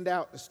 to stand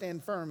out, to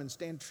stand firm and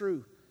stand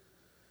true.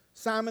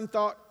 Simon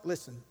thought,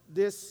 listen,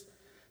 this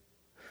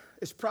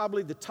is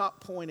probably the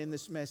top point in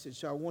this message,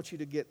 so I want you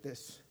to get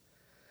this.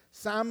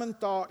 Simon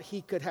thought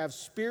he could have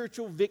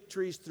spiritual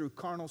victories through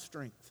carnal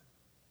strength.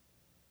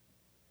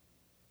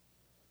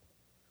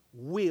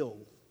 Will.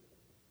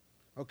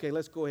 Okay,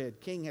 let's go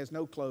ahead. King has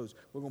no clothes.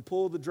 We're going to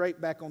pull the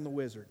drape back on the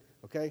wizard,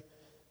 okay?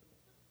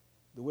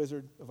 The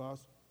Wizard of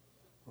Oz?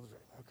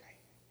 Okay.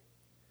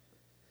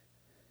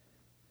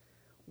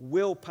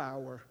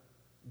 Willpower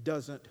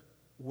doesn't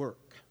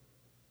work.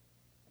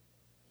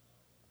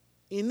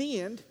 In the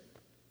end,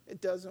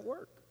 it doesn't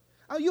work.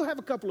 Oh, you'll have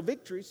a couple of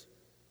victories.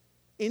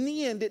 In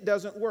the end, it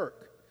doesn't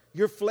work.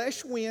 Your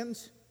flesh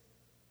wins.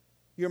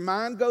 Your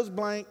mind goes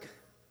blank.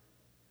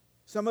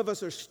 Some of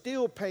us are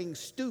still paying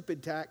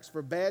stupid tax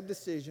for bad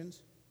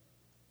decisions.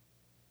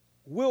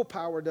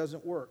 Willpower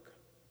doesn't work.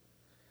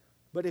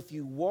 But if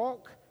you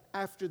walk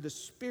after the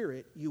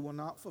Spirit, you will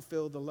not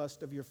fulfill the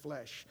lust of your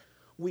flesh.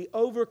 We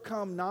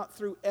overcome not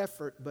through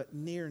effort, but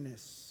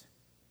nearness.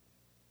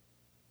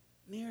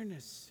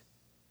 Nearness.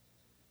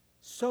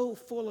 So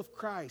full of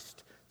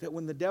Christ that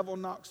when the devil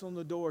knocks on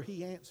the door,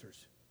 he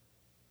answers.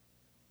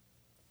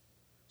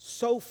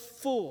 So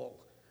full,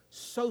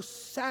 so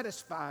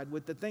satisfied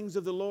with the things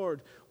of the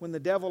Lord, when the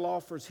devil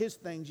offers his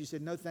things, you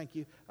said, no, thank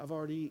you, I've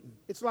already eaten.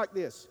 It's like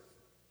this.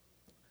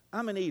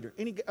 I'm an eater.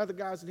 Any other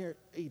guys in here,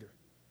 eater?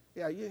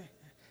 Yeah,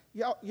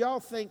 y'all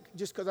think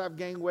just because I've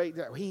gained weight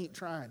that he ain't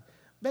trying.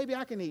 Baby,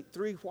 I can eat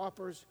 3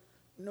 Whoppers,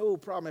 no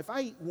problem. If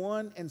I eat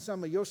one and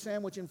some of your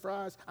sandwich and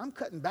fries, I'm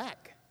cutting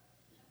back.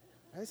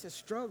 That's a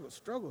struggle.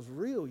 Struggle's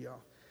real,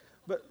 y'all.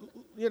 But,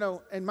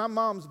 and my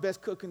mom's the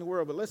best cook in the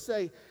world. But let's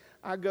say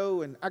I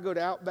go to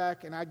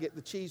Outback and I get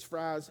the cheese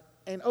fries.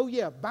 And, oh,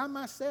 yeah, by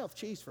myself,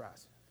 cheese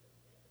fries.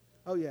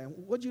 Oh, yeah.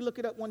 What'd you look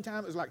it up one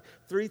time? It was like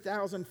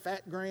 3,000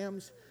 fat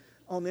grams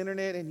on the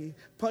internet. And you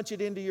punch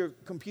it into your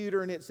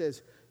computer and it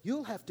says,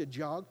 you'll have to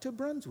jog to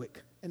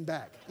Brunswick and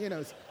back.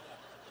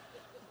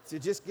 To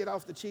just get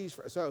off the cheese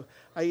fries. So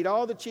I eat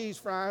all the cheese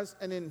fries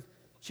and then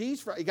cheese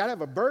fries. You got to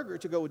have a burger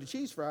to go with the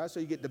cheese fries. So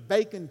you get the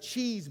bacon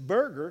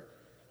cheeseburger,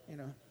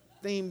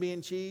 theme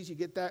being cheese. You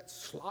get that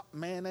slop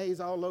mayonnaise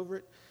all over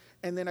it.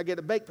 And then I get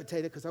a baked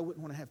potato because I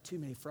wouldn't want to have too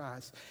many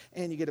fries.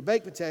 And you get a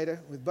baked potato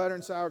with butter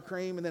and sour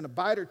cream and then a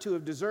bite or two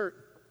of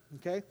dessert,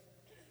 okay?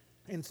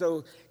 And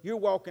so you're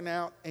walking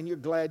out and you're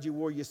glad you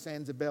wore your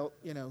Sansa belt,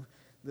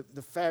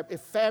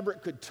 if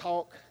fabric could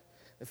talk,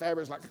 the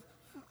fabric's like...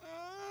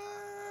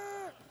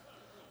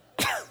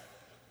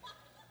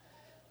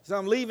 So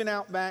I'm leaving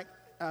Outback.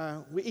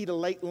 We eat a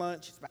late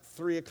lunch. It's about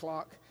 3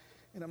 o'clock.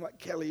 And I'm like,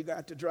 Kelly, you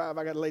got to drive.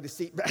 I got to lay the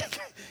seat back,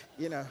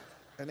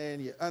 And then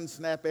you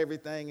unsnap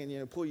everything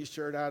and, pull your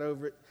shirt out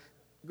over it.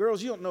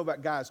 Girls, you don't know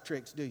about guys'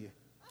 tricks, do you?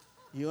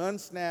 You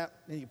unsnap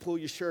and you pull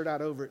your shirt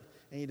out over it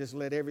and you just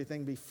let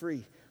everything be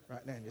free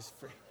right now, just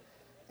free.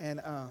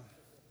 And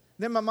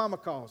then my mama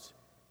calls.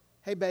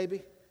 Hey,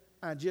 baby,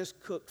 I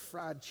just cooked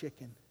fried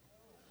chicken,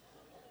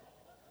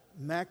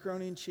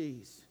 macaroni and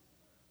cheese,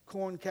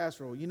 corn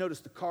casserole. You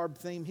notice the carb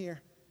theme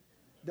here?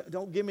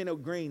 Don't give me no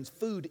greens.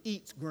 Food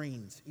eats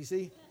greens. You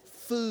see?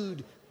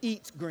 Food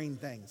eats green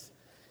things.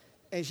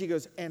 And she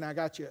goes, and I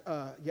got your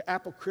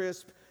apple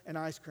crisp and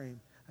ice cream.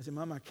 I said,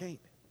 Mama, I can't.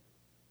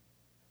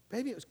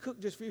 Baby, it was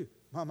cooked just for you.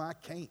 Mama, I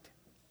can't.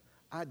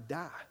 I'd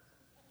die.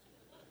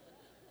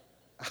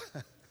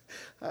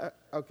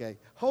 Okay,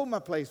 hold my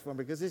place for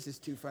me because this is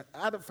too fun.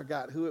 I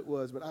forgot who it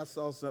was, but I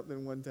saw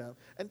something one time.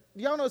 And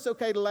y'all know it's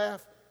okay to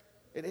laugh.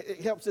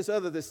 It helps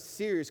this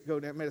serious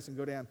medicine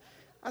go down.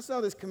 I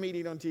saw this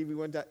comedian on TV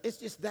one time. It's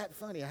just that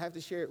funny. I have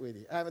to share it with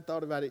you. I haven't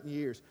thought about it in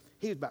years.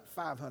 He was about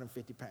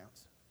 550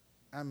 pounds.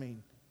 I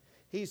mean,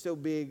 he's so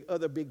big,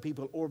 other big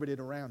people orbited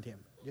around him.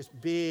 Just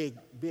big,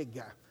 big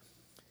guy.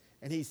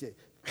 And he said,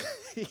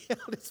 he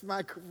held his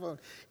microphone.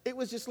 It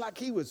was just like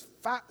he was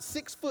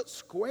 6 foot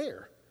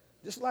square,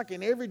 just like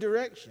in every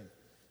direction.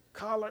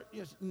 Collar,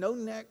 just no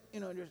neck, he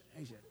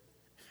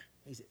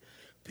said,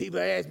 people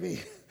ask me,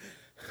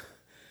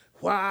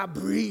 why I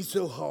breathe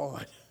so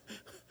hard?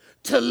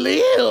 To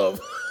live.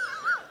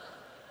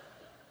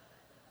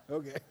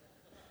 Okay.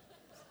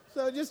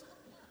 So just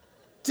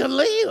to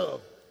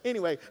live.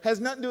 Anyway, has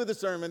nothing to do with the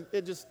sermon.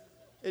 It just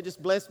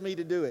blessed me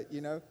to do it,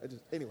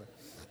 Anyway.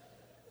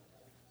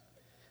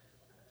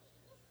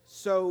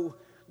 So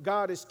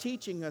God is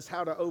teaching us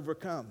how to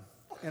overcome.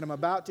 And I'm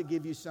about to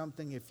give you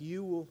something. If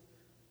you will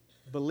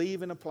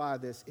believe and apply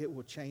this, it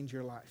will change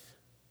your life.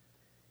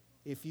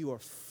 If you are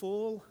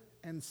full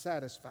and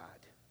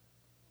satisfied,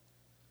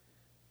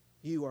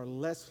 you are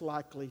less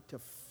likely to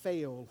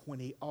fail when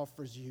he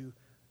offers you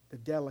the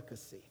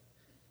delicacy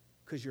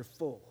because you're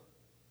full.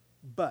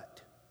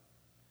 But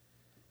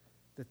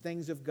the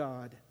things of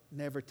God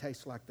never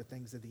taste like the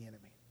things of the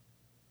enemy.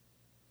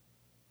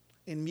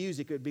 in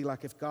music, it would be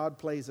like if God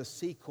plays a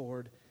C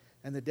chord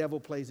and the devil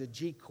plays a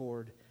G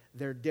chord,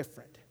 they're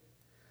different.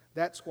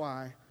 That's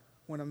why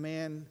when a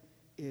man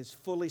is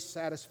fully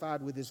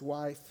satisfied with his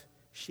wife,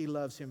 she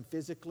loves him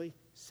physically,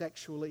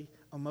 sexually,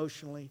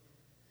 emotionally,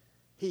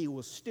 he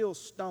will still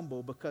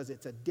stumble because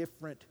it's a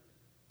different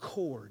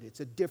chord. It's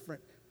a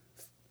different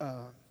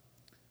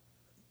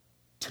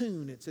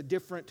tune. It's a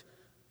different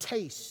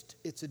taste.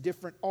 It's a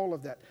different all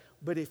of that.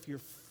 But if you're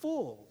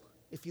full,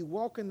 if you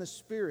walk in the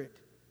Spirit,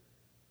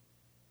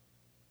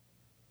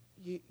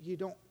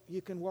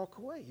 you can walk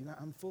away.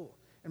 I'm full.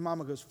 And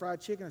Mama goes,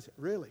 fried chicken? I said,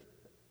 really?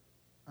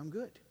 I'm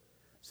good.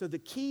 So the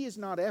key is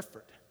not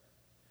effort.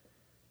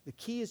 The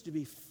key is to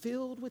be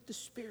filled with the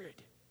Spirit.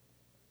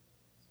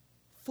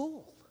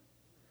 Full.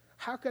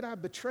 How could I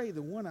betray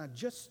the one I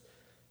just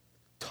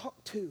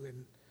talked to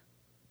and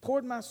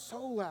poured my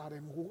soul out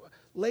and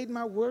laid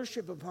my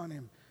worship upon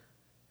him?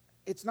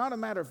 It's not a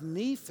matter of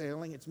me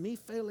failing, it's me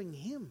failing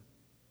him.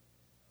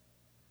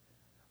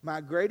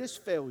 My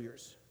greatest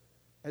failures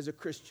as a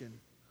Christian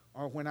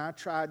are when I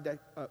tried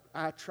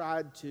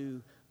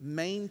to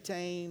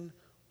maintain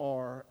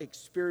or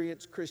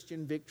experience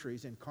Christian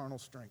victories in carnal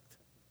strength.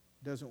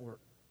 Doesn't work.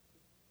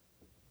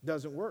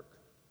 Doesn't work.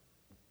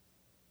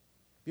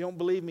 If you don't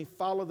believe me,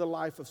 follow the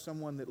life of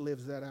someone that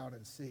lives that out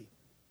and see.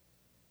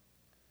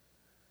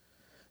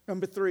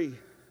 Number 3,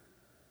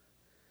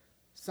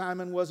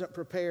 Simon wasn't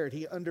prepared.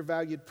 He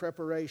undervalued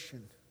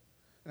preparation.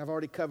 And I've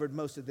already covered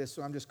most of this,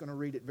 so I'm just going to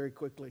read it very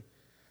quickly.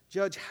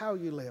 Judge how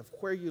you live,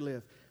 where you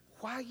live,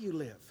 why you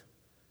live.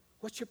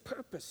 What's your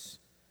purpose?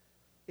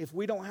 If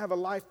we don't have a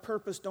life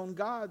purposed on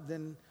God,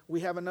 then we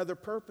have another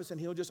purpose, and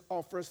He'll just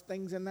offer us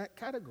things in that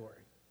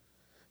category.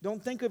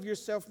 Don't think of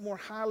yourself more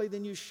highly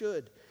than you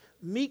should.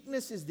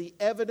 Meekness is the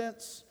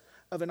evidence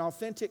of an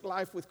authentic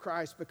life with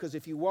Christ, because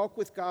if you walk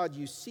with God,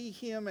 you see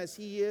Him as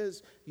He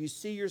is, you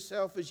see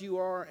yourself as you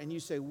are, and you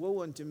say,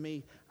 woe unto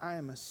me, I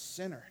am a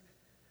sinner.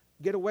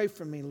 Get away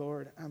from me,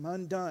 Lord, I'm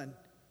undone.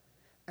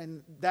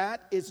 And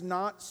that is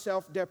not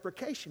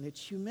self-deprecation,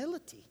 it's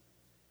humility.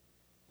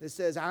 That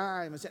says,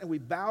 I am a sinner. And we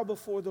bow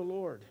before the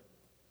Lord.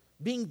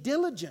 Being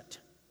diligent,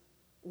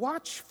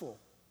 watchful.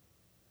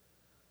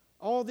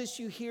 All this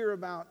you hear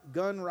about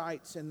gun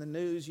rights in the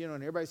news, and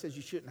everybody says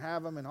you shouldn't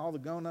have them, and all the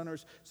gun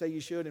owners say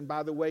you should, and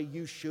by the way,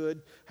 you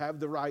should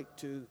have the right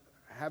to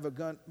have a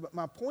gun. But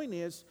my point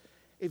is,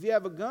 if you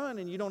have a gun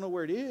and you don't know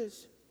where it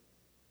is,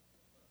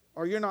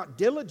 or you're not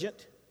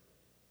diligent,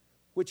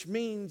 which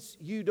means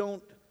you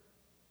don't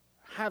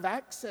have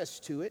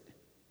access to it,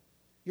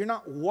 you're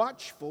not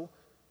watchful.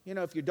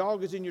 If your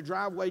dog is in your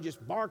driveway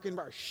just barking,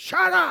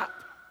 shut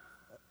up!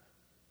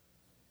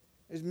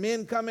 There's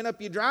men coming up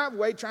your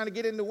driveway trying to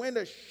get in the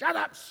window. Shut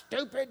up,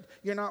 stupid!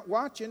 You're not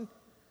watching.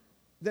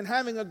 Then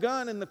having a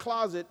gun in the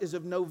closet is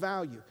of no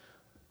value.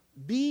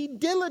 Be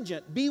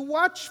diligent. Be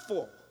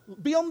watchful.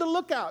 Be on the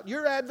lookout.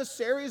 Your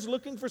adversary is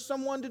looking for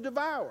someone to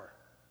devour.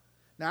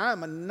 Now,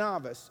 I'm a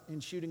novice in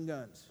shooting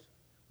guns,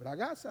 but I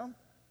got some.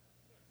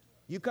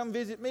 You come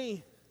visit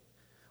me.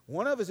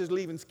 One of us is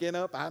leaving skin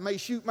up. I may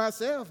shoot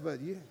myself, but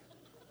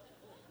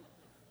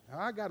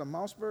I got a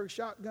Mossberg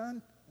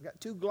shotgun. I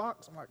got 2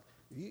 Glocks. I'm like,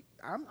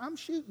 I'm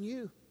shooting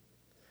you.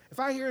 If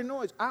I hear a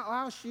noise,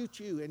 I'll shoot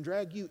you and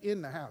drag you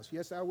in the house.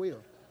 Yes, I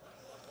will.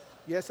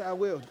 Yes, I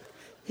will.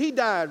 He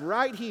died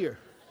right here.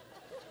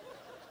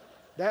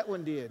 That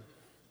one did.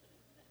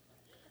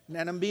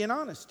 And I'm being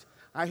honest.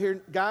 I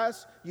hear,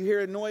 guys, you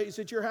hear a noise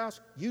at your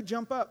house, you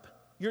jump up.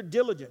 You're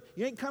diligent.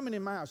 You ain't coming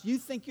in my house. You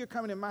think you're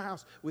coming in my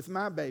house with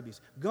my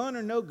babies. Gun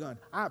or no gun,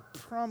 I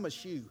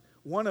promise you,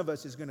 one of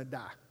us is going to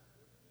die.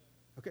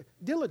 Okay?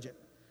 Diligent.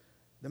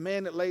 The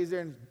man that lays there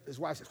and his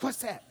wife says, what's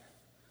that?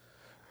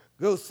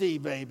 Go see,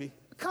 baby.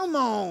 Come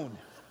on.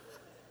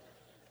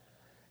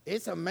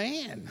 It's a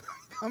man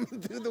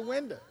coming through the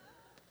window.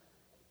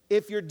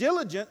 If you're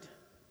diligent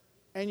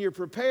and you're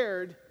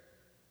prepared,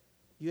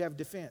 you have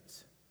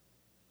defense.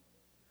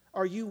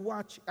 Are you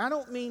watching? I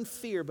don't mean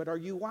fear, but are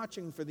you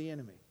watching for the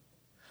enemy?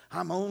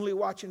 I'm only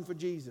watching for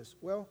Jesus.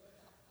 Well,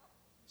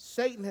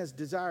 Satan has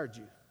desired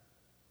you.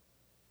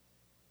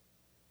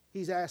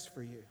 He's asked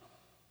for you.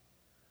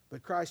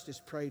 But Christ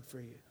has prayed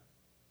for you.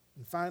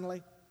 And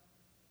finally,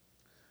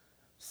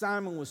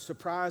 Simon was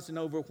surprised and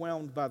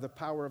overwhelmed by the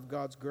power of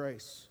God's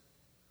grace.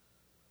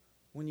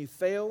 When you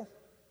fail,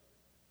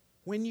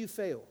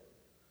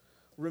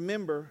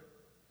 remember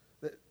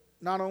that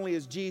not only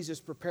has Jesus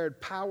prepared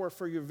power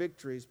for your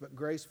victories, but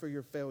grace for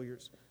your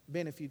failures.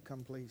 Ben, if you'd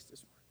come please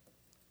this morning.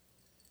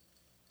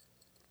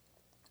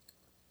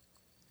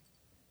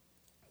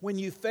 When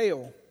you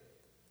fail,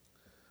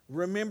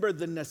 remember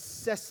the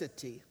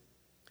necessity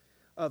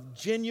of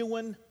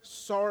genuine,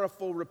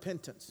 sorrowful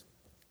repentance.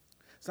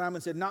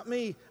 Simon said, not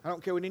me. I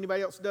don't care what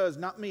anybody else does.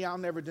 Not me. I'll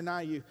never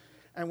deny you.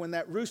 And when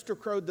that rooster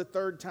crowed the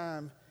 3rd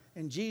time,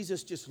 and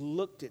Jesus just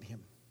looked at him,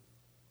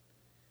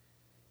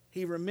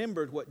 he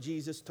remembered what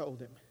Jesus told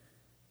him.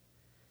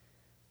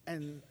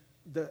 And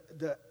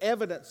the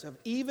evidence of,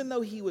 even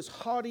though he was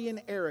haughty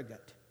and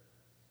arrogant,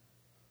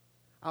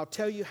 I'll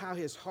tell you how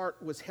his heart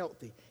was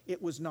healthy.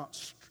 It was not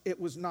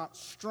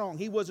strong.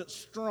 He wasn't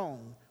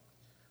strong,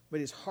 but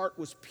his heart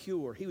was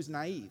pure. He was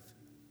naive.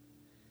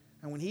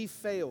 And when he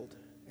failed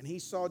and he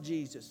saw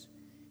Jesus,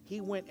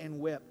 he went and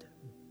wept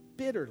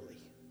bitterly.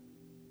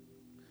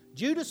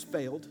 Judas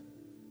failed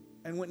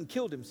and went and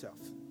killed himself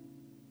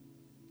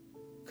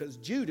because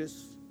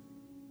Judas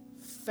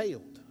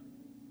failed.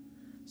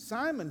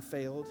 Simon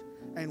failed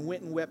and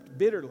went and wept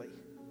bitterly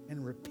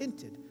and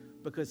repented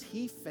because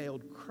he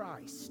failed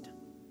Christ.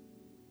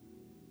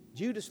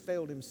 Judas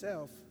failed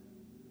himself.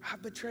 I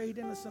betrayed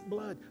innocent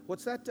blood.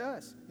 What's that to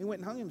us? He went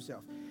and hung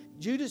himself.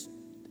 Judas,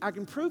 I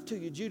can prove to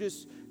you,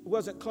 Judas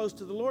wasn't close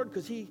to the Lord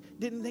because he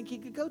didn't think he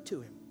could go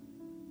to him.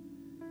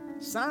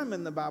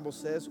 Simon, the Bible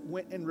says,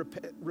 went and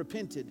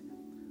repented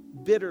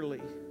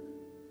bitterly.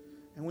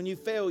 And when you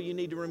fail, you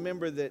need to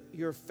remember that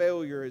your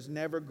failure is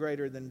never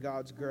greater than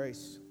God's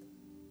grace.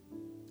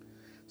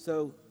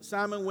 So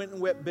Simon went and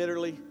wept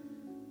bitterly.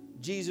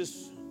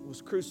 Jesus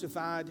was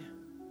crucified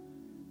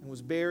and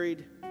was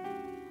buried.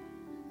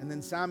 And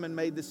then Simon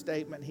made the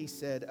statement. He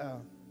said,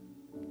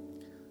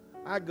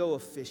 I go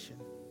a-fishing,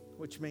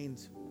 which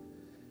means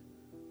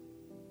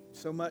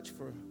so much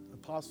for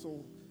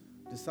apostle,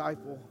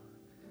 disciple.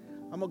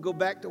 I'm going to go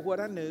back to what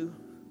I knew.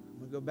 I'm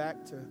going to go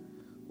back to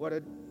what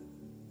I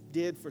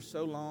did for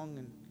so long.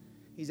 And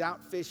he's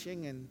out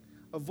fishing, and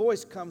a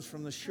voice comes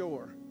from the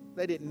shore.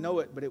 They didn't know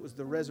it, but it was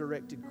the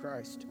resurrected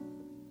Christ.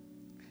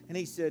 And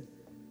he said,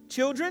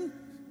 children,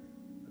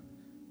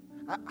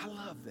 I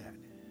love that.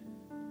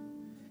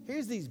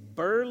 Here's these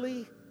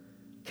burly,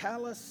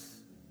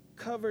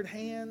 callus-covered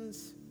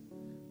hands,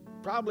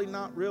 probably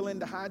not real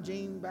into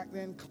hygiene back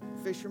then,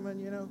 fishermen,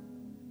 you know.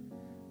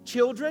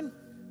 Children,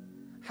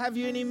 have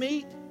you any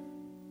meat?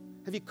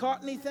 Have you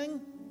caught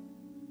anything?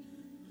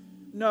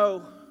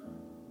 No.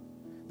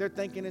 They're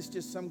thinking it's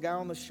just some guy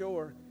on the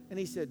shore. And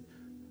he said,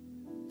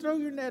 throw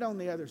your net on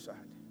the other side.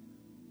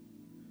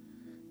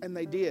 And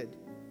they did.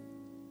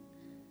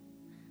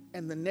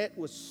 And the net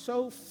was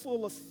so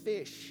full of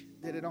fish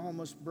that it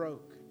almost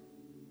broke.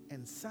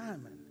 And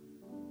Simon,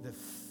 the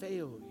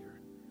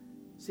failure.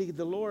 See,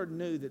 the Lord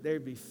knew that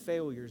there'd be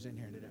failures in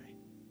here today.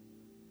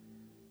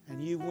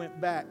 And you went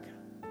back.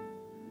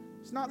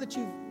 It's not that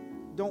you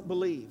don't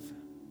believe,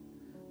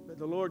 but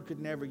the Lord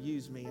could never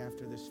use me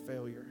after this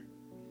failure.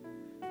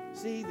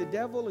 See, the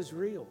devil is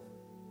real.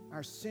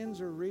 Our sins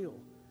are real.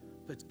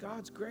 But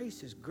God's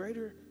grace is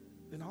greater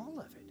than all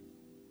of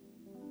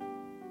it.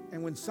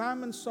 And when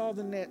Simon saw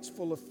the nets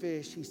full of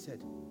fish, he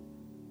said,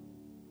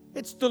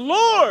 it's the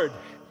Lord!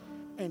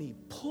 And he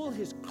pulled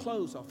his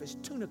clothes off, his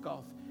tunic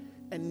off,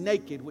 and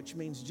naked, which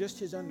means just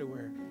his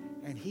underwear,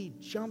 and he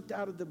jumped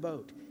out of the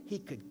boat. He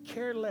could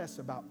care less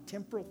about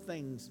temporal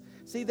things.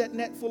 See, that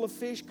net full of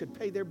fish could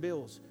pay their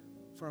bills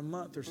for a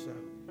month or so.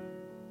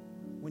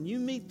 When you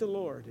meet the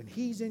Lord and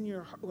he's in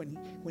your heart,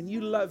 when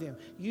you love him,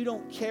 you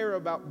don't care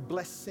about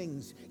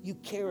blessings. You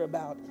care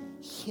about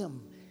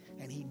him.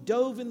 And he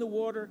dove in the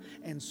water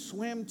and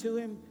swam to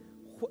him.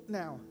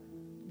 Now,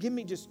 give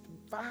me just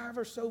 5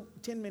 or so,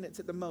 10 minutes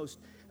at the most.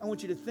 I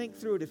want you to think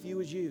through it if you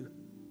was you.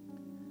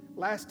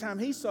 Last time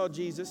he saw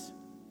Jesus,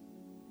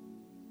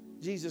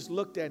 Jesus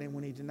looked at him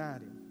when he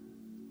denied him.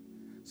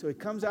 So he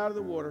comes out of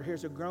the water.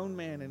 Here's a grown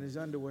man in his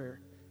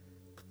underwear,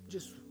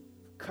 just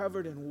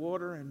covered in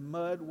water and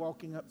mud,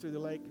 walking up through the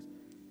lake.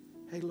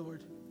 Hey,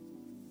 Lord.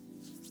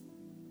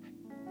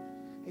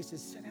 He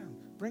says, sit down.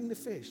 Bring the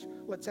fish.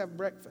 Let's have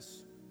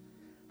breakfast.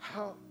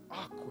 How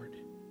awkward.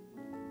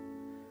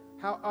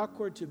 How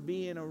awkward to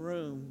be in a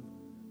room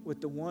with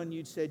the one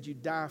you said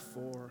you'd die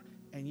for,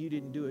 and you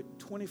didn't do it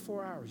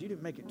 24 hours. You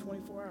didn't make it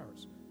 24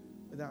 hours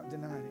without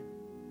denying him.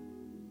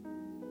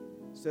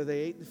 So they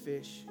ate the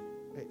fish.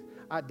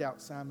 I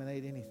doubt Simon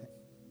ate anything.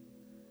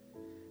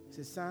 He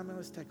says, Simon,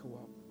 let's take a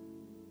walk.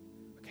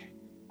 Okay.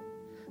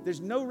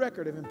 There's no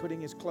record of him putting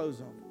his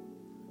clothes on.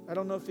 I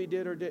don't know if he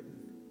did or didn't.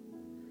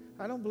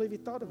 I don't believe he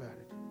thought about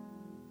it.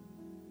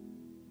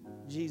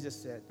 Jesus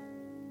said,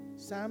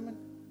 Simon,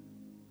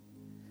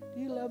 do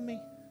you love me?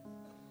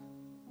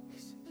 He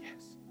said,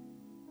 yes.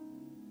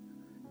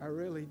 I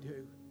really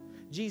do.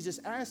 Jesus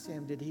asked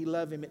him, did he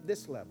love him at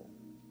this level?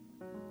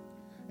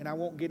 And I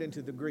won't get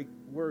into the Greek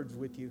words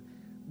with you,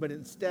 but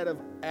instead of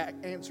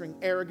answering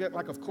arrogant,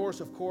 like of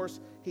course,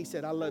 he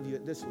said, I love you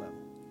at this level.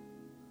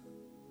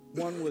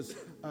 One was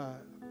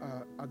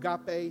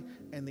agape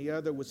and the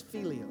other was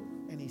phileo.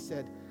 And he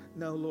said,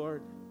 no,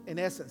 Lord. In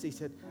essence, he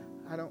said,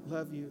 I don't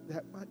love you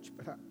that much,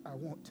 but I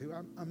want to.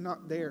 I'm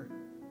not there.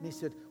 And he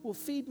said, well,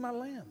 feed my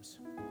lambs.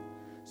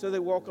 So they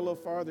walk a little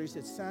farther. He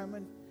said,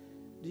 Simon,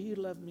 do you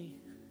love me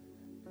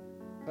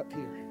up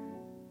here?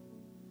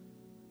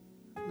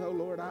 No,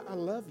 Lord, I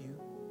love you.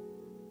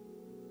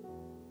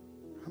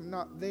 I'm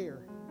not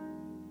there.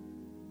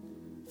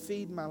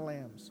 Feed my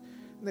lambs.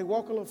 And they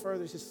walk a little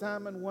further. He says,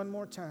 Simon, one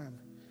more time.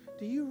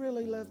 Do you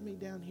really love me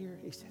down here?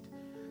 He said,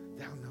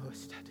 thou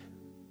knowest it.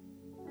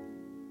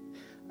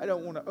 I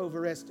don't want to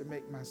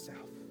overestimate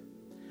myself.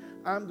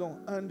 I'm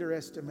going to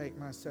underestimate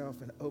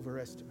myself and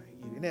overestimate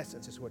you. In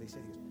essence, is what he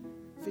said. He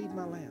goes, feed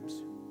my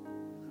lambs.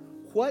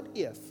 What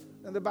if,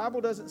 and the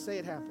Bible doesn't say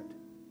it happened.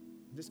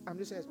 I'm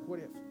just asking, what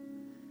if?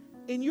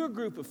 In your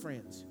group of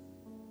friends,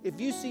 if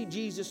you see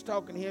Jesus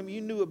talking to him,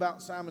 you knew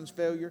about Simon's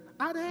failure,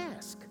 I'd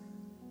ask.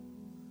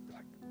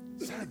 Like,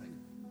 Simon,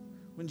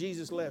 when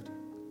Jesus left,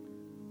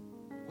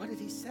 what did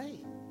he say?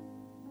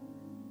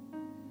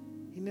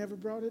 He never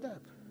brought it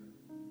up.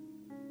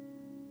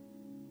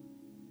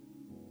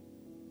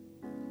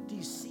 Do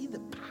you see the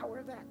power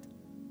of that?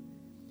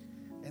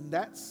 And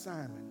that's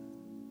Simon.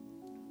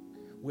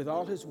 With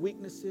all his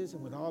weaknesses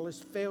and with all his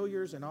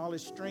failures and all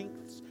his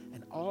strengths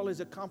and all his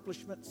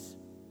accomplishments,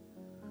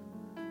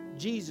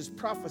 Jesus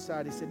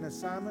prophesied. He said, now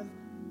Simon,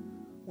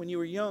 when you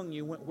were young,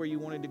 you went where you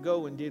wanted to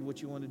go and did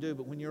what you wanted to do.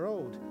 But when you're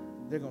old,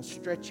 they're going to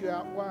stretch you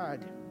out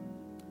wide.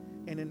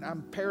 And then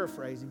I'm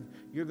paraphrasing,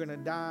 you're going to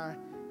die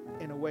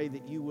in a way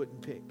that you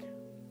wouldn't pick.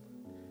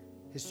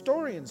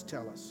 Historians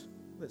tell us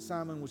that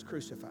Simon was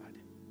crucified.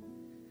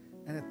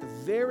 And at the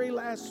very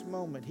last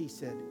moment, he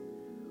said,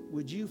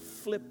 would you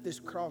flip this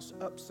cross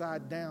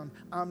upside down?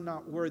 I'm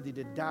not worthy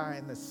to die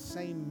in the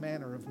same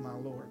manner of my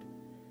Lord.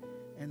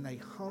 And they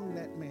hung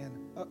that man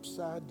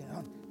upside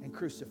down and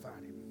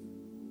crucified him.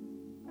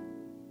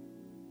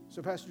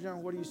 So, Pastor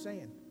John, what are you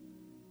saying?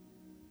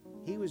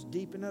 He was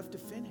deep enough to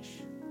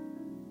finish.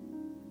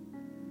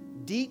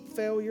 Deep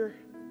failure,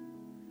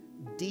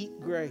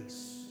 deep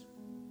grace.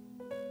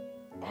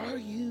 Are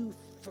you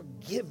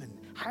forgiven?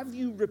 Have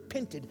you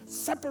repented,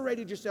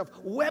 separated yourself,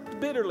 wept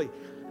bitterly,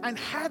 and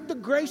had the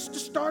grace to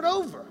start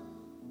over?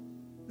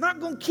 Not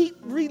going to keep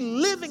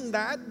reliving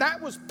that.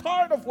 That was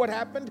part of what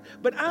happened,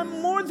 but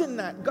I'm more than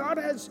that. God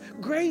has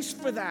grace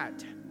for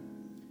that.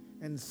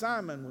 And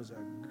Simon was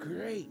a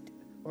great,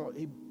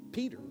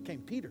 Peter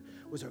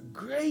was a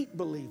great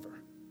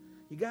believer.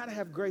 You got to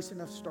have grace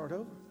enough to start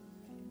over.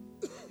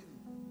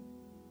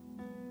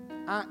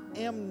 I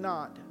am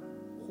not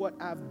what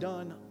I've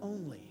done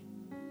only.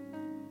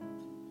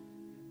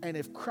 And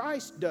if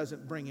Christ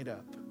doesn't bring it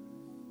up,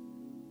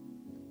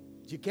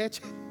 did you catch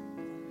it?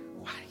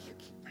 Why do you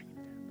keep bringing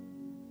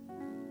it up?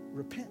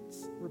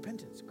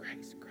 Repentance,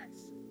 grace.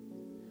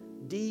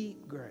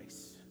 Deep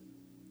grace.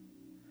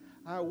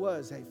 I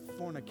was a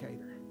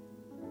fornicator.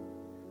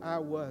 I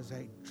was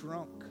a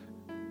drunk.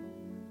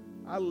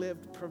 I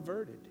lived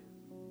perverted.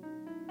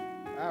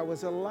 I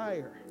was a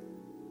liar.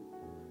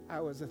 I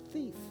was a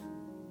thief.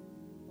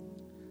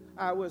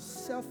 I was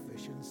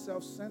selfish and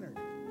self-centered.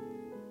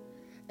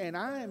 And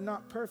I am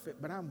not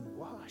perfect, but I'm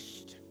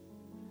washed.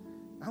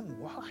 I'm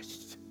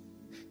washed.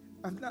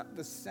 I'm not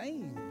the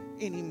same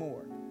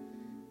anymore.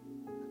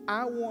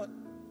 I want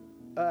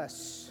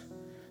us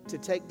to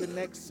take the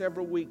next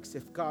several weeks,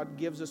 if God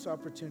gives us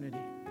opportunity,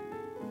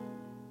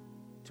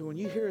 to when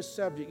you hear a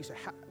subject, you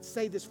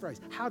say this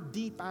phrase, how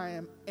deep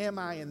am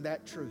I in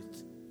that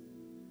truth?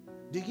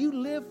 Do you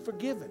live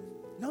forgiven?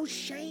 No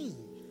shame.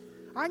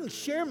 I can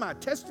share my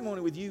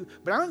testimony with you,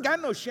 but I ain't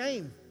got no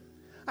shame.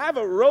 I have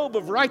a robe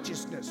of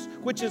righteousness,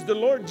 which is the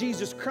Lord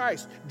Jesus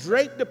Christ,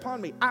 draped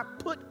upon me. I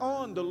put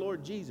on the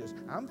Lord Jesus.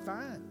 I'm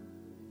fine.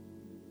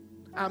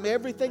 I'm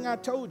everything I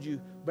told you,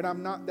 but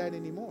I'm not that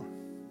anymore.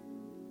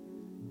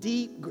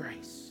 Deep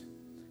grace.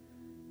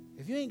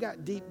 If you ain't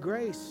got deep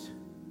grace,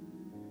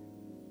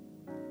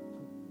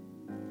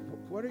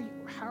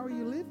 how are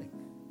you living?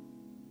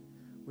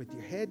 With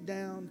your head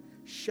down,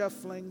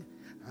 shuffling,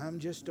 I'm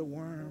just a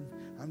worm.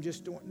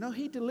 No,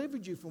 he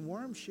delivered you from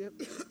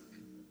wormship.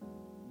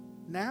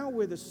 Now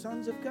we're the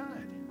sons of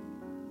God.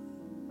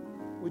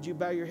 Would you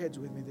bow your heads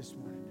with me this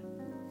morning?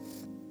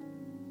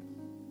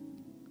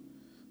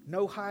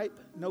 No hype,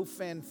 no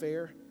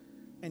fanfare,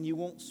 and you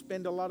won't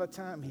spend a lot of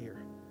time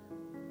here.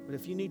 But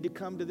if you need to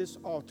come to this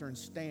altar and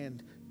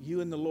stand,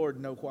 you and the Lord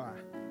know why.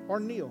 Or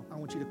kneel, I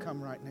want you to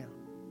come right now.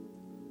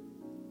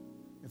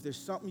 If there's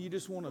something you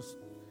just want to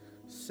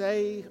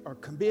say or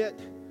commit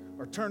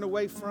or turn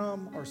away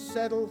from or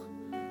settle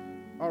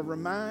or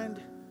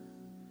remind,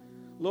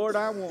 Lord,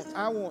 I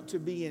want to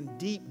be in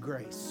deep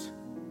grace.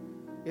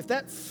 If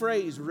that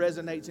phrase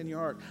resonates in your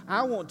heart,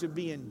 I want to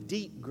be in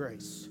deep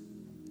grace.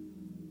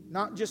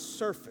 Not just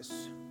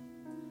surface.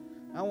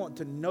 I want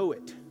to know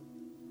it.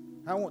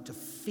 I want to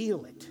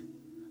feel it.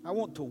 I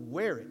want to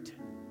wear it.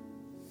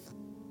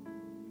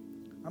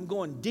 I'm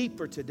going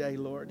deeper today,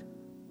 Lord.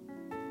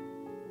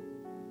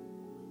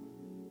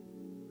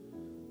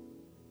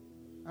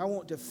 I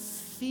want to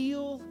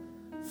feel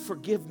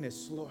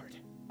forgiveness, Lord.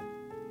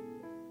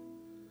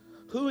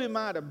 Who am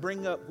I to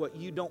bring up what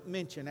you don't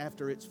mention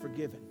after it's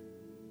forgiven?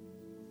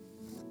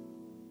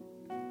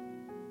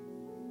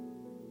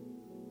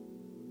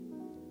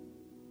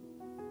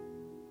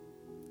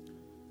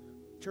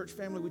 Church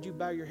family, would you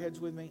bow your heads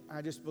with me?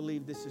 I just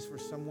believe this is for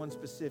someone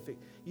specific.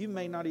 You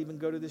may not even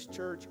go to this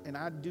church, and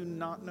I do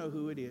not know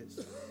who it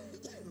is.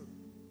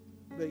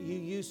 But you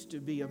used to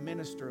be a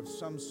minister of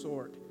some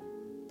sort.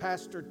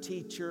 Pastor,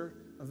 teacher,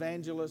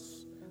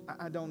 evangelist,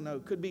 I don't know.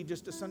 Could be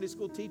just a Sunday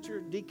school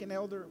teacher, deacon,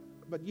 elder,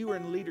 but you were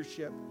in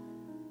leadership.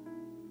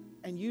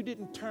 And you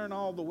didn't turn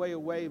all the way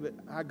away, but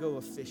I go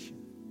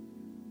a-fishing.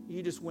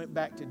 You just went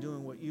back to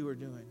doing what you were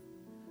doing.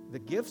 The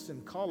gifts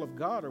and call of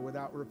God are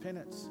without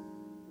repentance.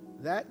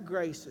 That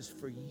grace is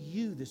for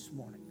you this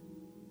morning.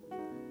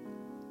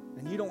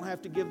 And you don't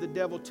have to give the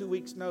devil 2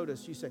 weeks'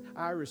 notice. You say,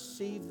 I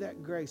receive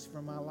that grace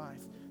for my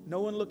life.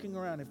 No one looking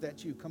around. If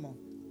that's you, come on.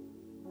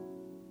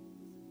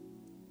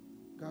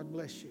 God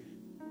bless you.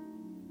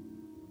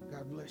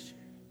 God bless you.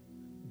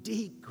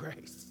 Deep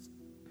grace.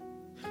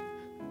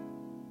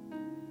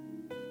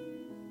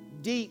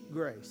 Deep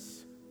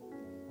grace.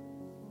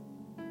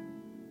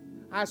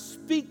 I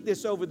speak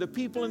this over the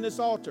people in this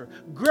altar.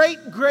 Great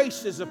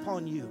grace is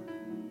upon you.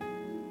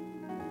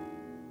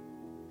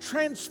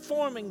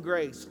 Transforming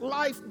grace,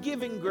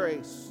 life-giving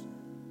grace,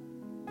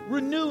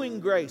 renewing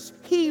grace,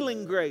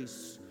 healing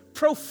grace,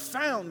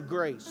 profound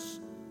grace,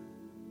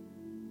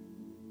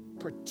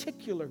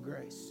 particular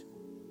grace,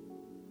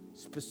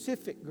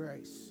 specific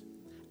grace,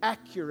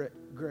 accurate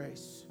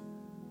grace,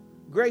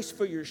 grace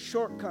for your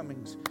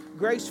shortcomings,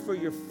 grace for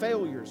your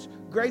failures,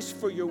 grace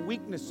for your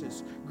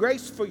weaknesses,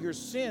 grace for your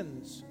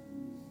sins.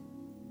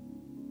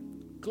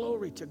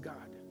 Glory to God.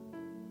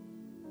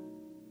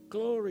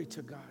 Glory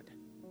to God.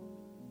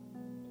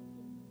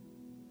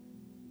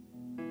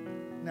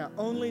 Now,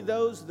 only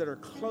those that are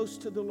close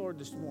to the Lord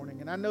this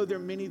morning, and I know there are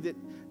many that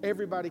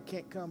everybody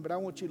can't come, but I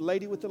want you,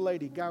 lady with the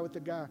lady, guy with the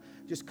guy,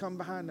 just come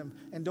behind them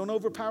and don't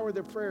overpower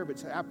their prayer, but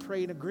say, I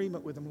pray in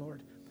agreement with them,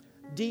 Lord.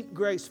 Deep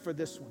grace for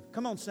this one.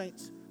 Come on,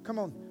 saints. Come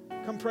on.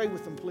 Come pray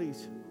with them,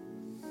 please.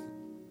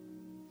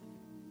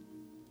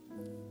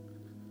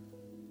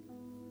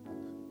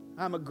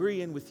 I'm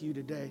agreeing with you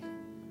today.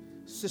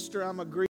 Sister, I'm agreeing.